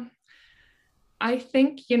 I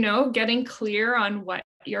think, you know, getting clear on what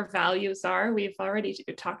your values are. We've already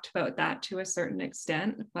talked about that to a certain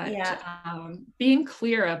extent, but being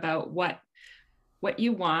clear about what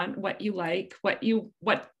you want, what you like, what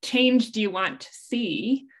change do you want to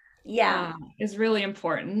see is really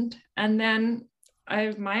important. And then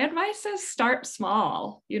my advice is start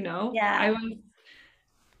small, you know. I was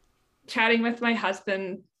chatting with my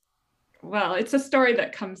husband. Well, it's a story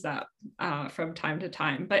that comes up from time to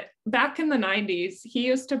time, but back in the 90s, he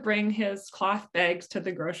used to bring his cloth bags to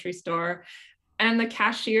the grocery store, and the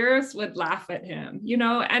cashiers would laugh at him, you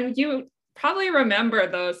know. And you probably remember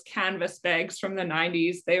those canvas bags from the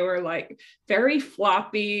 90s. They were like very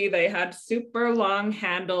floppy. They had super long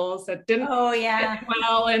handles that didn't fit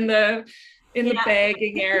well in the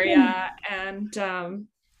bagging area. And and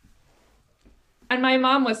my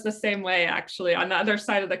mom was the same way, actually, on the other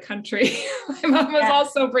side of the country. My mom was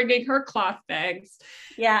also bringing her cloth bags.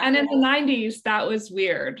 Yeah. And in the 90s, that was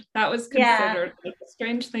weird. That was considered like a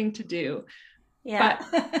strange thing to do. Yeah.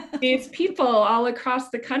 But these people all across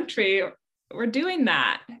the country were doing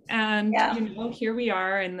that. And, you know, here we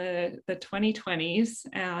are in the 2020s,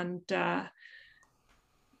 and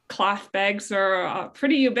cloth bags are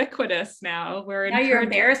pretty ubiquitous now. Now you're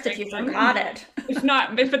embarrassed if you forgot it.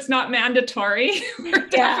 If it's not mandatory, we're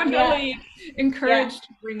definitely encouraged to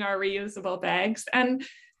bring our reusable bags. And,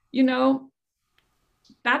 you know,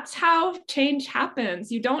 that's how change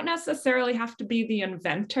happens. You don't necessarily have to be the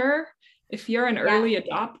inventor. If you're an early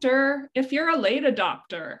adopter, if you're a late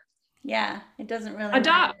adopter, it doesn't really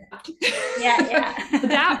adopt. Matter.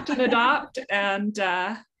 Adapt and adopt, and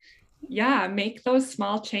make those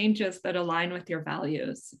small changes that align with your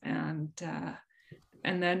values, and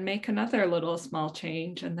then make another little small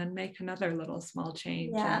change, and then make another little small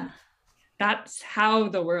change. And that's how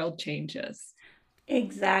the world changes.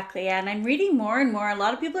 Exactly. And I'm reading more and more. A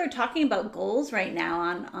lot of people are talking about goals right now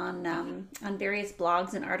on various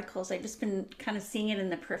blogs and articles. I've just been kind of seeing it in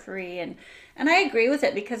the periphery, and I agree with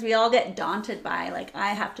it, because we all get daunted by, like, I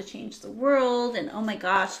have to change the world, and oh my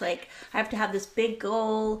gosh, like, I have to have this big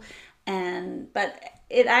goal, but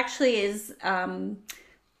it actually is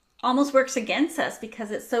almost works against us,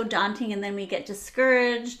 because it's so daunting, and then we get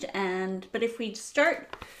discouraged. But if we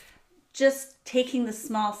start just taking the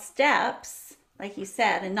small steps, like you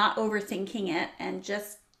said, and not overthinking it, and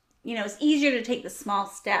just, you know, it's easier to take the small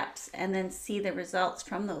steps and then see the results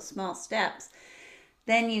from those small steps.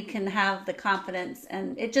 Then you can have the confidence,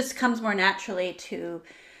 and it just comes more naturally to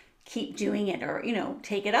keep doing it, or, you know,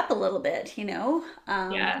 take it up a little bit, you know.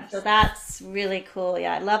 So that's really cool.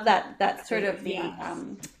 Yeah, I love that. That's sort of the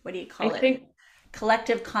what do you call it?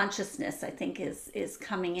 Collective consciousness, I think, is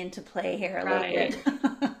coming into play here a little bit.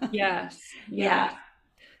 Yes.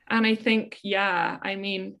 And I think, I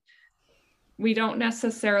mean, we don't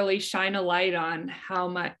necessarily shine a light on how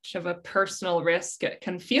much of a personal risk it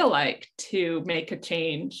can feel like to make a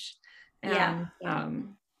change. And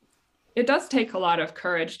it does take a lot of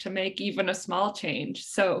courage to make even a small change.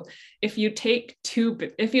 So if you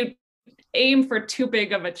aim for too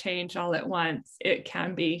big of a change all at once, it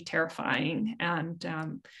can be terrifying, and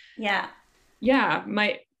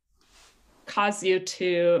might cause you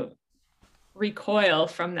to recoil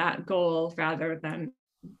from that goal rather than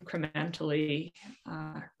incrementally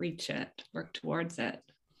work towards it.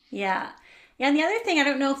 And the other thing, I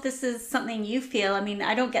don't know if this is something you feel, I mean,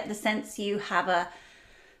 I don't get the sense you have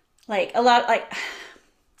well,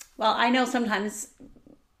 I know sometimes,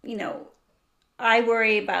 you know, I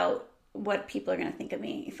worry about what people are going to think of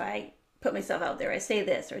me if I put myself out there, I say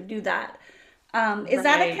this or do that. Is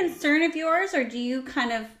that a concern of yours, or do you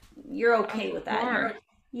you're okay with that?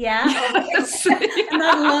 Yeah. I'm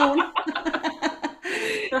not alone.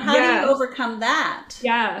 So how do you overcome that?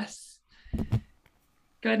 Yes.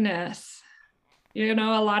 Goodness. You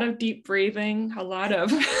know, a lot of deep breathing, a lot of,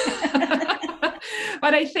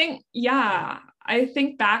 but I think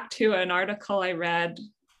back to an article I read.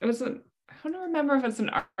 I don't remember if it's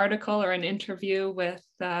an article or an interview with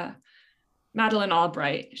Madeleine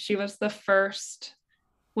Albright. She was the first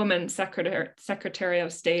woman Secretary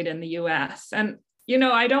of State in the US. And you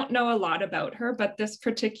know, I don't know a lot about her, but this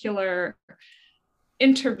particular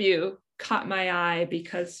interview caught my eye,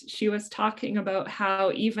 because she was talking about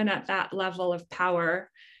how even at that level of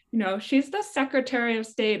power, you know, she's the Secretary of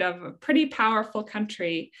State of a pretty powerful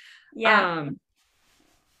country.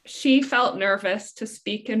 She felt nervous to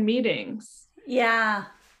speak in meetings.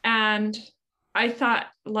 And I thought,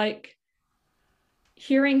 like,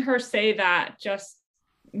 hearing her say that just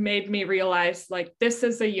made me realize, like, this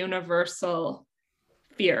is a universal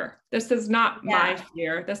fear. This is not my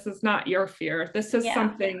fear. This is not your fear. This is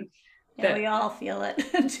something that we all feel it.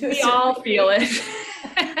 We all feel it.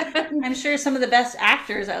 I'm sure some of the best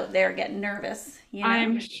actors out there get nervous. You know?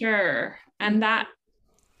 I'm sure. And that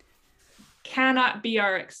cannot be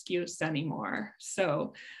our excuse anymore.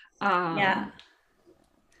 So I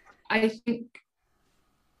think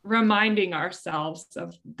reminding ourselves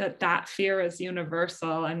of that fear is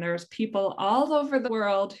universal, and there's people all over the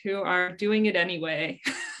world who are doing it anyway.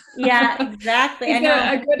 Exactly. I know.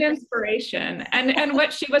 A good inspiration. And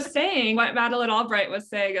what she was saying, what Madeleine Albright was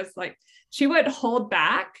saying, is like, she would hold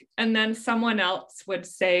back, and then someone else would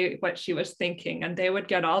say what she was thinking, and they would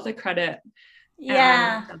get all the credit.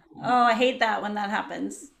 I hate that when that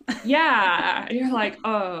happens. You're like,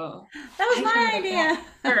 oh, that was my idea.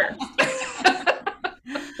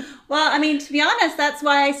 Well, I mean, to be honest, that's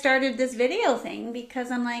why I started this video thing, because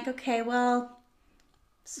I'm like, okay, well,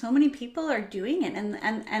 so many people are doing it,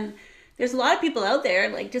 and there's a lot of people out there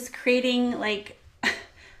like just creating like,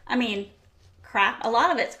 I mean, crap. A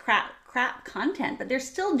lot of it's crap content, but they're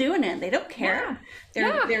still doing it. They don't care.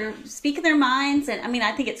 They're speaking their minds, and I mean,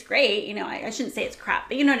 I think it's great. You know, I shouldn't say it's crap,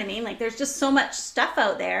 but you know what I mean. Like, there's just so much stuff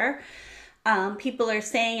out there. People are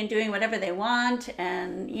saying and doing whatever they want,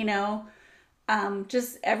 and you know,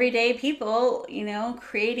 just everyday people, you know,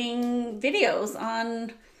 creating videos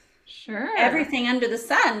on everything under the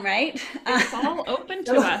sun, right? It's all open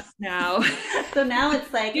to us now. So now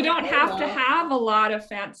it's like, you don't have to have a lot of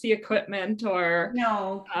fancy equipment or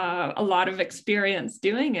a lot of experience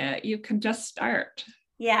doing it. You can just start.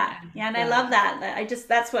 Yeah. And I love that.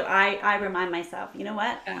 That's what I remind myself. You know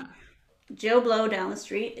what? Joe Blow down the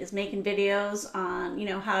street is making videos on, you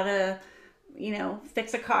know, how to, you know,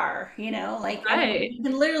 fix a car, you know, like you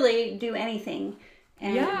can literally do anything.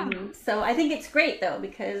 And so I think it's great though,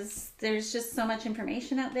 because there's just so much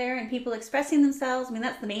information out there and people expressing themselves. I mean,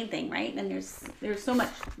 that's the main thing, right? And there's so much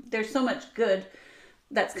good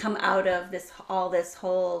that's come out of this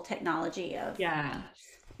whole technology of,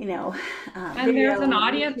 you know, and there's an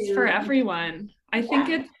audience for everyone. I think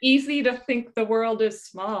it's easy to think the world is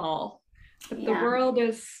small, but the world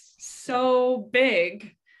is so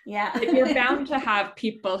big. That you're bound to have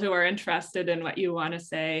people who are interested in what you want to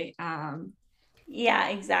say. Yeah,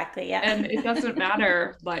 exactly. Yeah. And it doesn't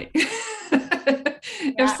matter, like,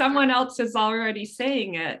 if someone else is already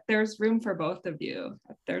saying it, there's room for both of you.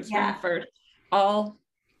 There's room for all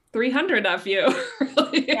 300 of you,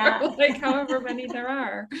 really, like however many there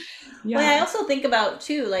are. Well, I also think about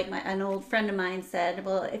too, like an old friend of mine said,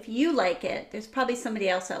 well, if you like it, there's probably somebody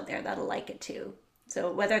else out there that'll like it too.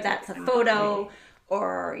 So whether that's a photo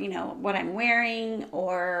or, you know, what I'm wearing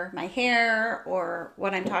or my hair or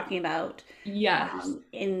what I'm talking about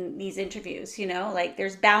in these interviews, you know, like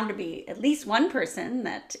there's bound to be at least one person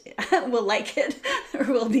that will like it or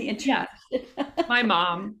will be interested. My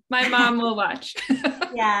mom will watch.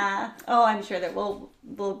 Oh, I'm sure that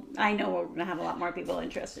I know we're going to have a lot more people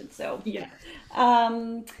interested. So,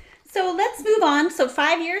 so let's move on. So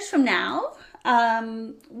 5 years from now,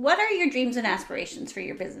 what are your dreams and aspirations for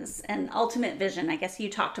your business and ultimate vision? I guess you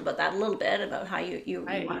talked about that a little bit, about how you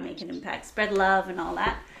want to make an impact, spread love and all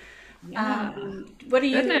that. What do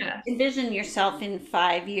you envision yourself in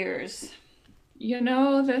 5 years? You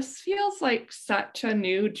know, this feels like such a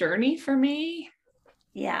new journey for me.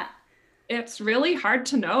 It's really hard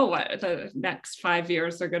to know what the next 5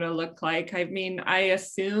 years are going to look like. I mean, I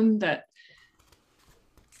assume that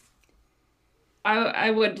I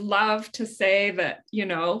would love to say that, you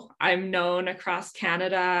know, I'm known across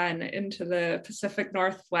Canada and into the Pacific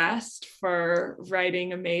Northwest for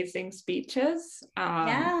writing amazing speeches.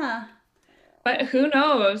 But who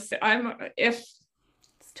knows? It's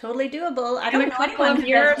totally doable. I don't know anyone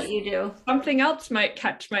who does what you do. Something else might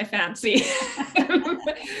catch my fancy.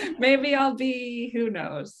 Maybe I'll be, who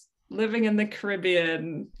knows, living in the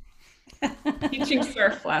Caribbean, teaching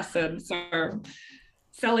surf lessons or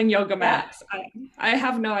selling yoga mats. I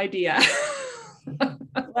have no idea.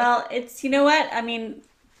 Well, it's, you know what? I mean,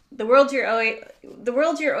 the world's your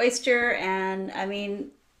oyster, and I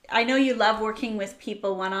mean, I know you love working with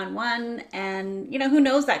people one-on-one, and you know, who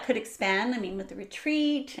knows, that could expand. I mean, with the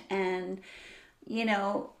retreat and, you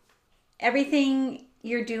know, everything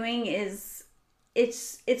you're doing is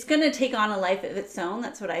it's going to take on a life of its own.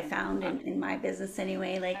 That's what I found in my business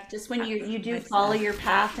anyway. Like, just when you do follow your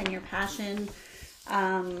path and your passion,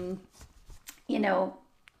 you know,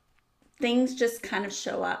 things just kind of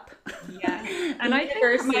show up. And I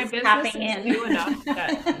think my business is new enough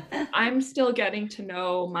that I'm still getting to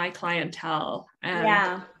know my clientele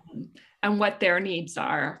and what their needs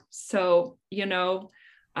are. So, you know,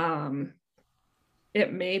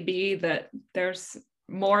 it may be that there's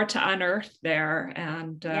more to unearth there,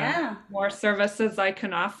 and more services I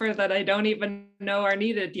can offer that I don't even know are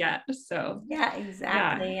needed yet. So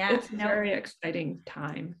exactly. It's a very exciting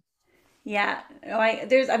time. Like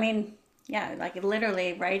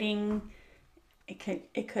literally writing, it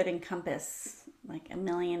could encompass like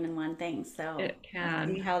 1,000,001 things. So it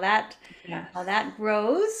can. See how that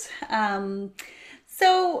grows.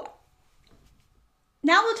 So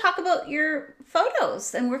now we'll talk about your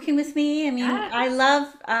photos and working with me. I mean, I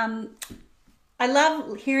love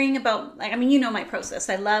hearing about, like, I mean, you know my process.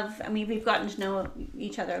 We've gotten to know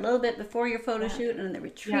each other a little bit before your photo shoot and the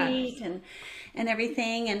retreat and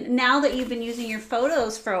everything. And now that you've been using your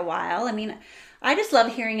photos for a while, I mean, I just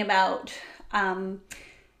love hearing about, and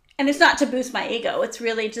it's not to boost my ego. It's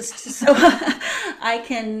really just so I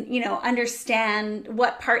can, you know, understand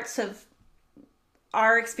what parts of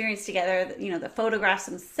our experience together, you know, the photographs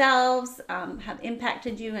themselves have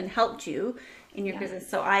impacted you and helped you in your business,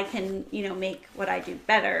 so I can, you know, make what I do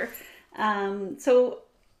better. So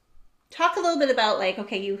talk a little bit about, like,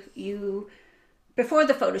 okay, you before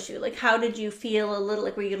the photo shoot, like, how did you feel? A little,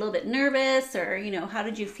 like, were you a little bit nervous, or, you know, how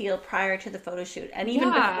did you feel prior to the photo shoot, and even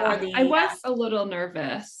before I was a little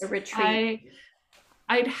nervous. the retreat?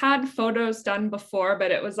 I'd had photos done before,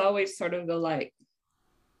 but it was always sort of the, like,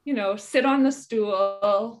 you know, sit on the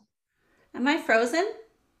stool. Am I frozen?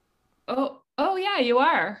 Oh yeah, you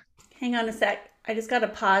are. Hang on a sec. I just got to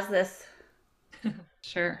pause this.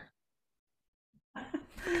 Sure.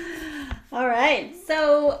 All right.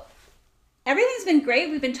 So everything's been great.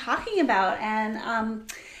 We've been talking about, and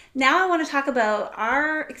now I want to talk about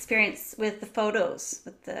our experience with the photos,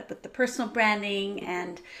 with the personal branding,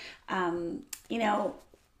 and you know,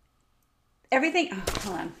 everything. Oh,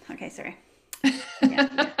 hold on. Okay, sorry. Yeah.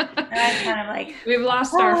 I'm kind of like, we've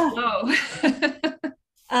lost our flow.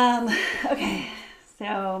 Okay,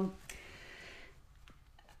 so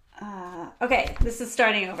okay, this is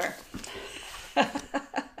starting over.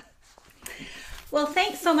 Well,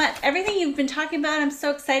 thanks so much. Everything you've been talking about, I'm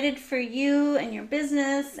so excited for you and your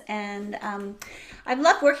business, and I've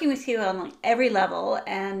loved working with you on, like, every level.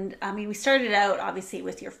 And I mean, we started out obviously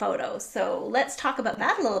with your photos, so let's talk about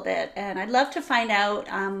that a little bit. And I'd love to find out,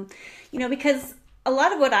 you know, because a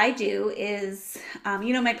lot of what I do is,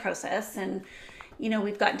 you know, my process, and you know,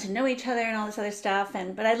 we've gotten to know each other and all this other stuff.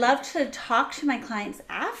 But I love to talk to my clients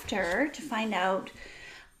after to find out,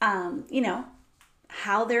 you know,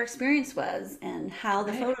 how their experience was and how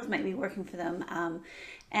the photos might be working for them.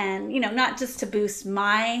 And, you know, not just to boost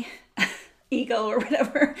my ego or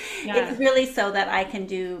whatever. It's really so that I can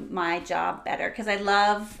do my job better, because I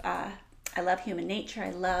love human nature.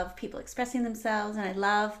 I love people expressing themselves, and I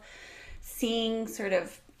love seeing sort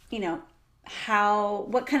of, you know,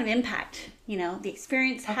 what kind of impact, you know, the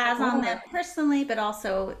experience has on them personally, but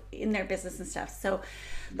also in their business and stuff. So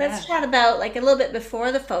let's chat about, like, a little bit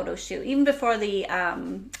before the photo shoot, even before the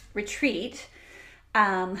retreat.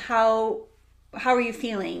 How are you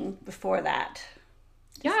feeling before that?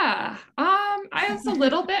 Yeah, I was a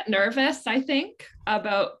little bit nervous, I think,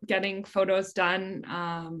 about getting photos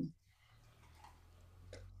done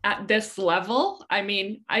at this level. I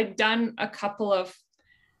mean, I'd done a couple of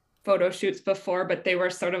photo shoots before, but they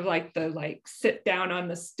were sort of like the, like, sit down on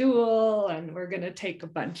the stool and we're going to take a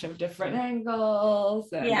bunch of different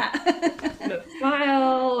angles and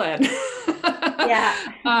smile and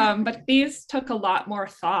but these took a lot more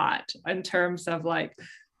thought in terms of, like,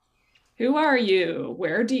 who are you?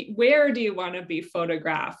 Where do you want to be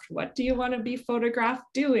photographed? What do you want to be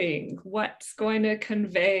photographed doing? What's going to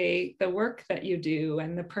convey the work that you do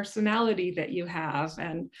and the personality that you have?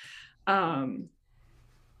 And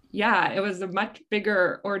yeah, it was a much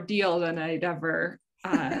bigger ordeal than I'd ever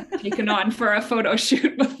taken on for a photo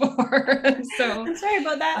shoot before. So I'm sorry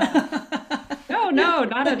about that. No,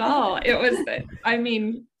 not at all. It was, I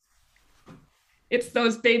mean, it's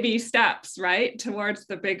those baby steps, right, towards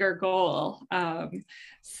the bigger goal.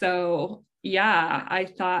 So yeah, I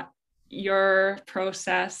thought your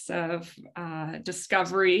process of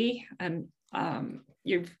discovery, and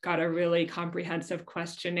you've got a really comprehensive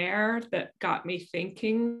questionnaire that got me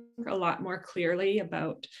thinking a lot more clearly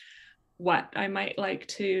about what I might like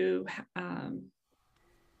to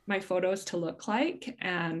my photos to look like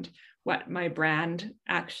and what my brand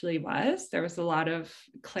actually was. There was a lot of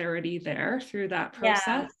clarity there through that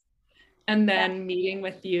process. And then meeting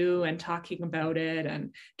with you and talking about it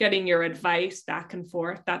and getting your advice back and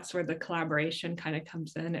forth, that's where the collaboration kind of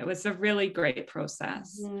comes in. It was a really great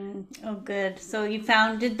process. Oh, good. So you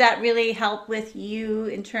found, did that really help with you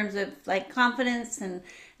in terms of, like, confidence and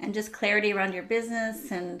just clarity around your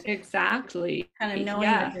business and exactly kind of knowing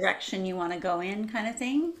the direction you want to go in, kind of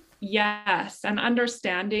thing? Yes. And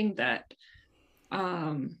understanding that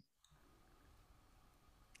I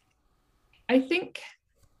think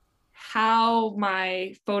how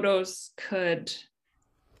my photos could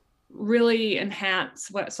really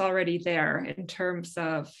enhance what's already there in terms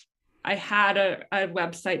of, I had a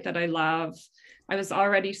website that I love. I was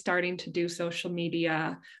already starting to do social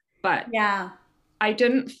media, but I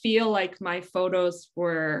didn't feel like my photos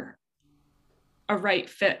were a right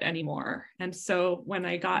fit anymore. And so when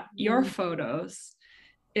I got your photos,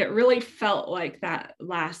 it really felt like that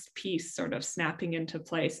last piece sort of snapping into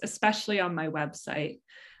place, especially on my website.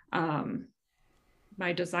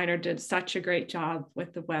 My designer did such a great job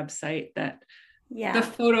with the website that the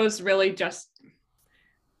photos really just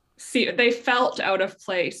see, they felt out of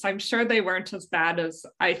place. I'm sure they weren't as bad as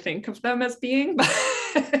I think of them as being, but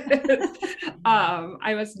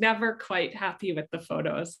I was never quite happy with the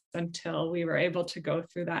photos until we were able to go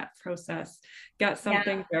through that process, get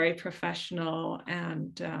something very professional,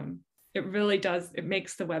 and it really does, it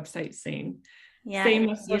makes the website sing. Same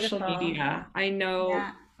with social media. I know,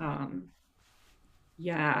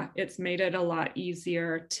 it's made it a lot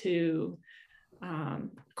easier to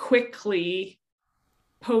quickly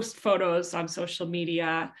post photos on social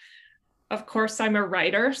media. Of course, I'm a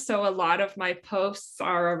writer, so a lot of my posts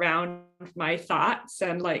are around my thoughts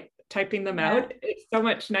and like typing them out. It's so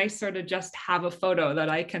much nicer to just have a photo that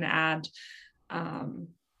I can add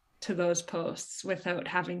to those posts without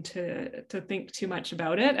having to think too much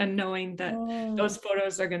about it, and knowing that those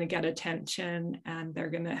photos are going to get attention and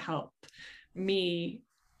they're going to help me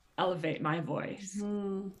elevate my voice.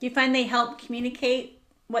 Do you find they help communicate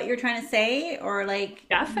what you're trying to say, or like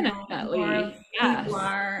definitely yes. You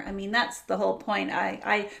are? I mean, that's the whole point.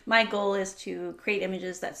 My goal is to create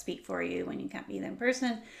images that speak for you when you can't be there in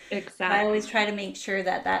person. Exactly. I always try to make sure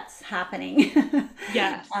that that's happening.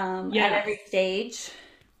 Yes. At every stage.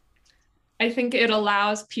 I think it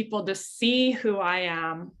allows people to see who I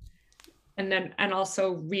am, and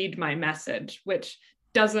also read my message, which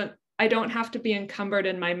I don't have to be encumbered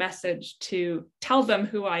in my message to tell them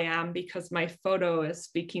who I am, because my photo is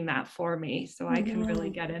speaking that for me. So I can really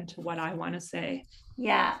get into what I want to say.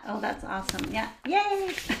 Yeah. Oh, that's awesome. Yeah.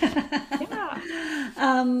 Yay.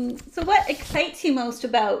 So what excites you most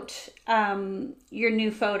about your new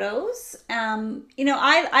photos?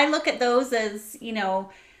 I look at those as,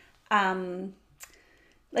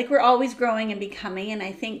 like we're always growing and becoming. And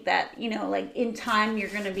I think that, like in time, you're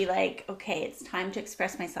going to be like, okay, it's time to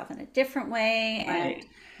express myself in a different way. Right.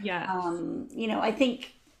 And, I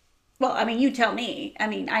think, well, I mean, you tell me. I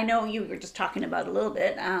mean, I know you were just talking about a little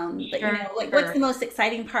bit, but what's the most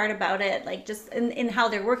exciting part about it? Like just in how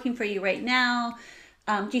they're working for you right now.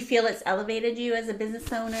 Do you feel it's elevated you as a business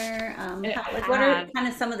owner? What are kind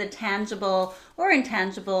of some of the tangible or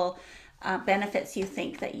intangible benefits you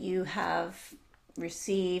think that you have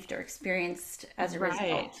received or experienced as a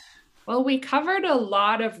result? Well, we covered a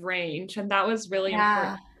lot of range, and that was really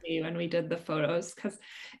important to me when we did the photos, because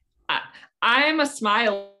I'm a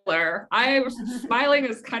smiler. Smiling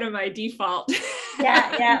is kind of my default.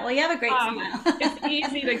 Well, you have a great smile. It's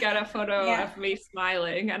easy to get a photo of me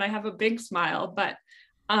smiling, and I have a big smile, but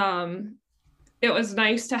it was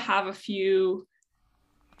nice to have a few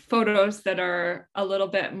photos that are a little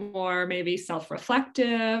bit more maybe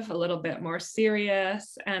self-reflective, a little bit more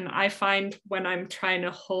serious. And I find when I'm trying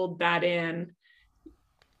to hold that in,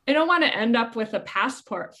 I don't want to end up with a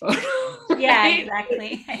passport photo. Right? Yeah,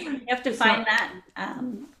 exactly. You have to find that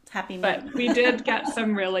happy medium. But we did get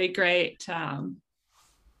some really great, I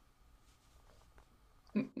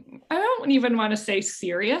don't even want to say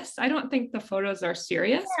serious. I don't think the photos are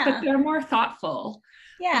serious, but they're more thoughtful.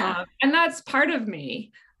 And that's part of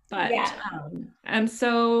me. But, and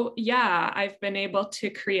so, I've been able to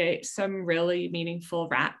create some really meaningful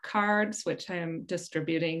rack cards, which I am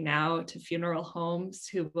distributing now to funeral homes,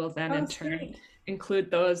 who will then in turn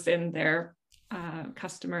include those in their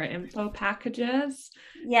customer info packages.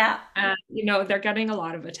 And, they're getting a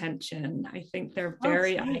lot of attention. I think they're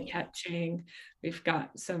very eye-catching. We've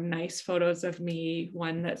got some nice photos of me,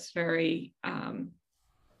 one that's very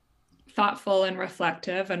thoughtful and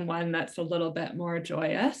reflective, and one that's a little bit more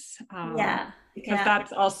joyous. Because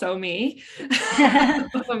that's also me.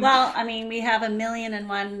 Well, I mean, we have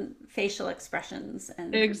 1,000,001 facial expressions.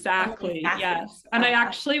 And exactly. Yes. And I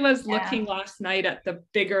actually was looking last night at the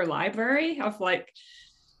bigger library of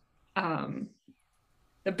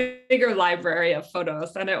the bigger library of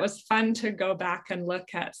photos. And it was fun to go back and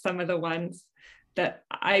look at some of the ones that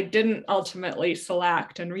I didn't ultimately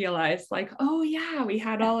select and realize like, oh yeah, we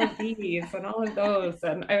had all of these and all of those.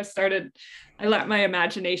 And I let my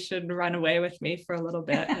imagination run away with me for a little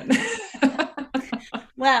bit.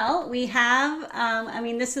 Well, we have,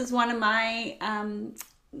 this is one of my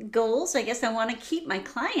goals. I guess I want to keep my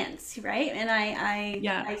clients, right? And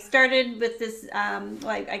I started with this,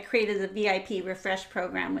 I created the VIP refresh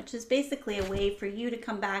program, which is basically a way for you to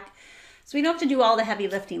come back. So we don't have to do all the heavy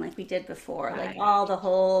lifting like we did before, like all the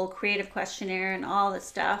whole creative questionnaire and all the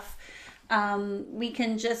stuff. We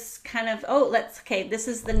can just kind of, this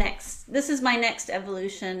is my next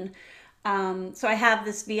evolution. So I have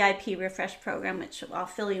this VIP refresh program, which I'll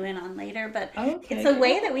fill you in on later, but Okay, it's a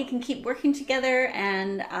way that we can keep working together,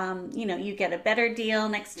 and, you get a better deal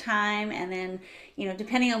next time. And then,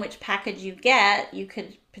 depending on which package you get, you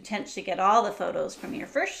could potentially get all the photos from your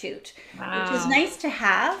first shoot, which is wow. nice to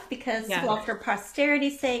have because, Yeah, well, for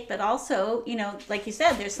posterity's sake, but also, like you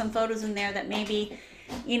said, there's some photos in there that maybe,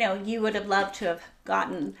 you would have loved to have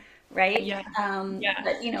gotten, right? yeah, yeah,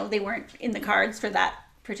 But, they weren't in the cards for that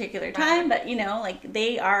particular right, time, but like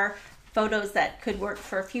they are photos that could work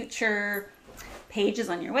for future pages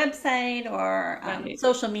on your website or right.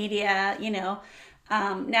 social media.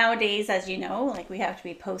 Nowadays, as you know, like we have to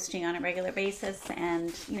be posting on a regular basis,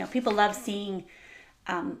 and people love seeing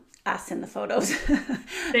us in the photos.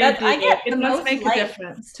 They That do. I get the It does most make a likes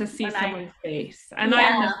difference to see when I someone's face. And I'm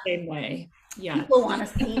yeah, the same way. people Yes. want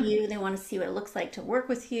to see you. They want to see what it looks like to work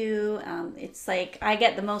with you. It's like I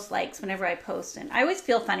get the most likes whenever I post, and I always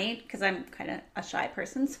feel funny because I'm kind of a shy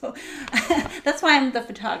person, so that's why I'm the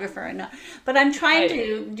photographer. And not, but I'm trying Right.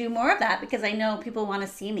 to do more of that because I know people want to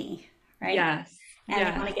see me, right? Yes. And they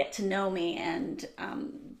want Yes. to get to know me, and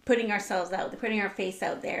putting ourselves out, putting our face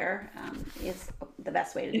out there is the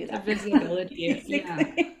best way to do It's a that. visibility. Yeah.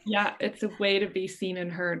 Basically. Yeah. It's a way to be seen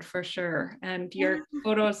and heard for sure. And your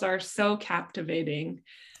photos are so captivating.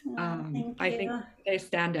 Oh, thank I think you. they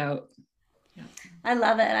stand out. Yeah. I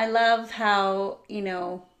love it. I love how,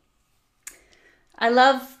 I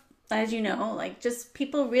love, as you know, like just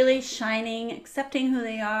people really shining, accepting who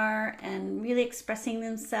they are, and really expressing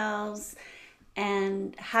themselves,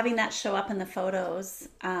 and having that show up in the photos,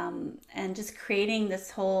 and just creating this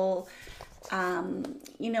whole,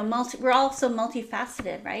 we're also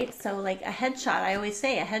multifaceted, right? So, like a headshot, I always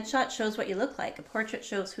say a headshot shows what you look like, a portrait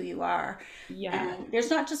shows who you are. Yeah. And there's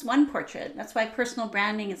not just one portrait. That's why personal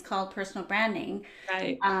branding is called personal branding.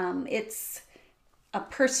 Right. It's a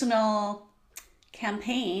personal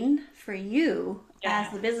campaign for you as Yeah.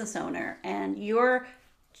 the business owner, and you're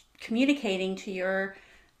communicating to your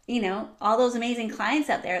all those amazing clients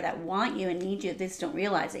out there that want you and need you. They just don't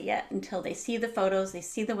realize it yet until they see the photos, they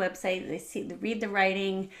see the website, they read the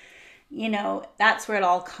writing. That's where it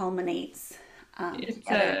all culminates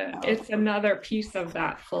together. So, It's another piece of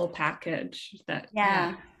that full package that, yeah.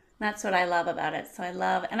 yeah, that's what I love about it. So I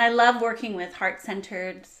love working with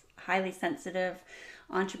heart-centered, highly sensitive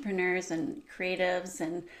entrepreneurs and creatives,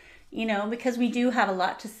 and because we do have a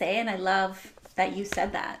lot to say, and I love that you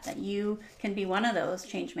said that you can be one of those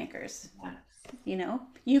change makers.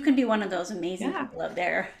 You can be one of those amazing Yeah. people out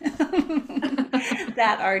there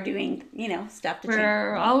that are doing, stuff to change the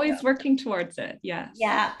We're world. always So, working towards it. Yes.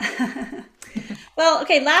 yeah. Well,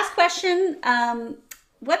 okay, last question.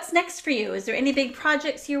 What's next for you? Is there any big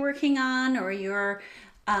projects you're working on, or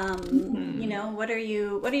what are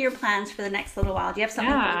your plans for the next little while? Do you have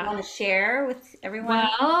something that you Yeah. want to share with everyone?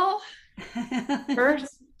 Well,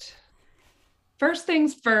 first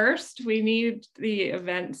things first, we need the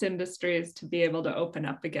events industries to be able to open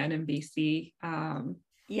up again in BC.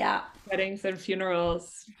 Yeah, Weddings and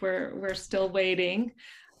funerals, we're still waiting.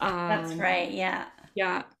 that's right. Yeah.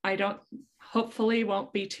 Yeah, hopefully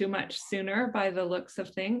won't be too much sooner by the looks of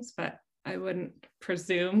things, but I wouldn't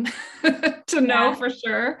presume to know Yeah. for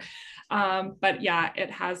sure. But yeah, it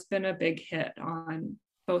has been a big hit on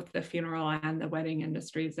both the funeral and the wedding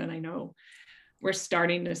industries. And I know we're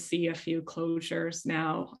starting to see a few closures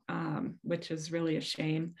now, which is really a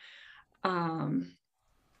shame.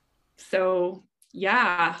 So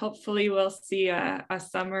yeah, hopefully we'll see a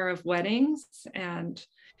summer of weddings, and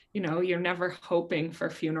you're never hoping for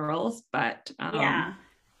funerals, but Yeah.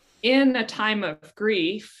 in a time of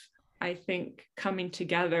grief, I think coming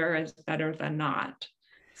together is better than not.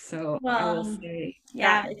 So I will Well, say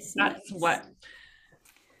yeah, that's what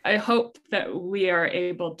I hope, that we are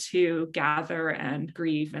able to gather and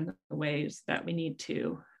grieve in the ways that we need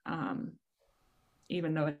to,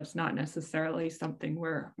 even though it's not necessarily something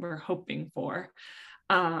we're hoping for.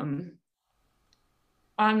 On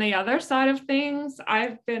the other side of things,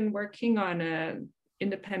 I've been working on an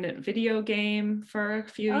independent video game for a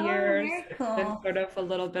few years. very It's been cool. sort of a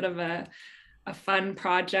little bit of a fun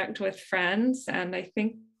project with friends, and I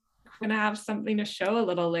think we're going to have something to show a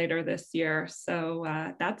little later this year. So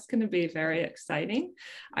that's going to be very exciting.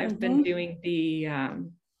 I've been Mm-hmm. doing the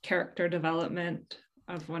character development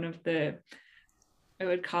of one of I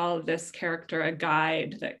would call this character a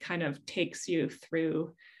guide that kind of takes you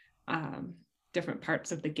through different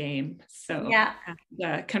parts of the game. So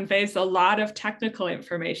Yeah. conveys a lot of technical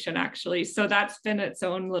information, actually. So that's been its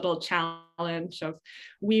own little challenge of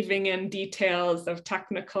weaving in details of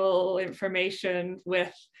technical information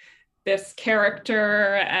with this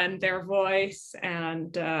character and their voice.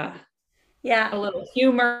 And Yeah. a little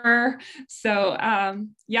humor. So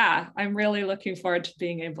yeah, I'm really looking forward to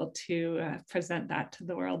being able to present that to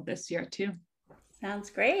the world this year too.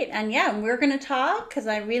 Sounds great. And yeah, we're going to talk because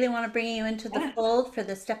I really want to bring you into the Yes. fold for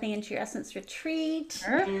the Stepping into Your Essence retreat.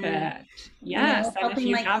 And, Perfect. Yes. And if helping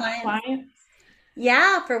you my have clients. clients,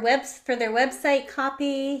 Yeah, for their website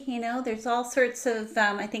copy, there's all sorts of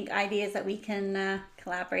I think ideas that we can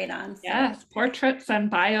collaborate on. So yes, portraits and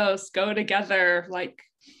bios go together like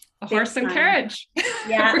a big horse and time. carriage.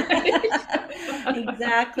 Yeah,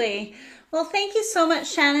 exactly. Well, thank you so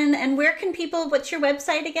much, Shannon. And what's your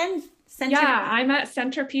website again? Yeah, I'm at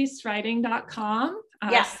centerpiecewriting.com.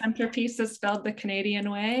 Yeah. Centerpiece is spelled the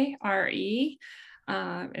Canadian way, R-E,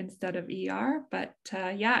 instead of E-R. But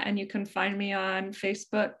yeah, and you can find me on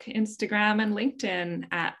Facebook, Instagram, and LinkedIn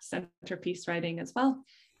at Centerpiece Writing as well.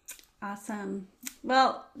 Awesome.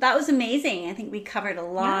 Well, that was amazing. I think we covered a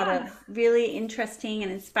lot of really interesting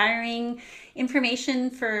and inspiring information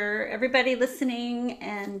for everybody listening.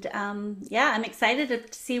 And yeah, I'm excited to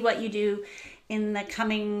see what you do in the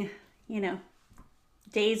coming,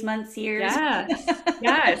 days, months, years. Yes.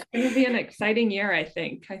 Yeah, it's going to be an exciting year, I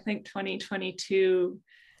think. I think 2022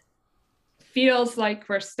 feels like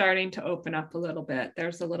we're starting to open up a little bit.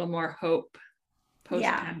 There's a little more hope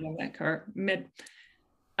post-pandemic or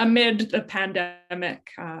amid the pandemic.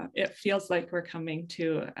 It feels like we're coming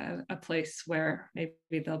to a place where maybe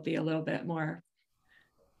there'll be a little bit more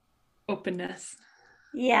openness.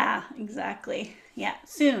 Yeah, exactly. Yeah,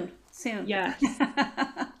 soon. Yes.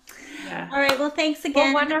 Yeah. All right. Well, thanks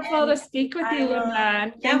again. Well, wonderful to speak with you, Linda.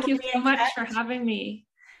 And thank you so much for having me.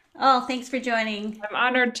 Oh, thanks for joining. I'm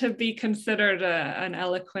honored to be considered an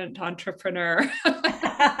eloquent entrepreneur.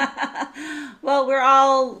 Well, we're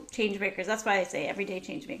all change makers. That's why I say everyday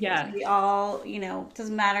change makers. Yeah. We all, it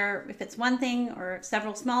doesn't matter if it's one thing or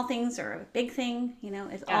several small things or a big thing,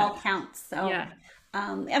 it all counts. So, yeah.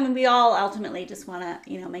 I mean, we all ultimately just want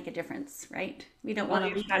to, make a difference, right? We don't want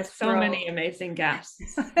to leave had this so world. many amazing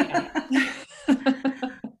guests. Yeah.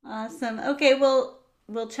 Awesome. Okay, well,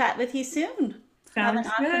 we'll chat with you soon. Sounds Have an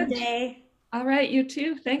awesome good. day. All right, you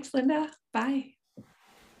too. Thanks, Linda. Bye.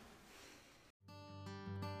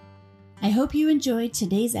 I hope you enjoyed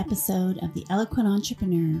today's episode of The Eloquent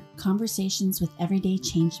Entrepreneur, Conversations with Everyday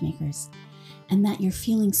Changemakers, and that you're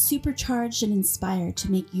feeling supercharged and inspired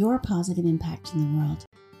to make your positive impact in the world.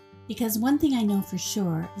 Because one thing I know for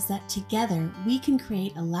sure is that together we can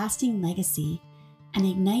create a lasting legacy and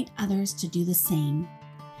ignite others to do the same.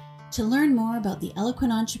 To learn more about The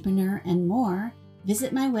Eloquent Entrepreneur and more,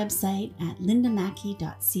 visit my website at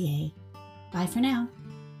lindamackey.ca. Bye for now.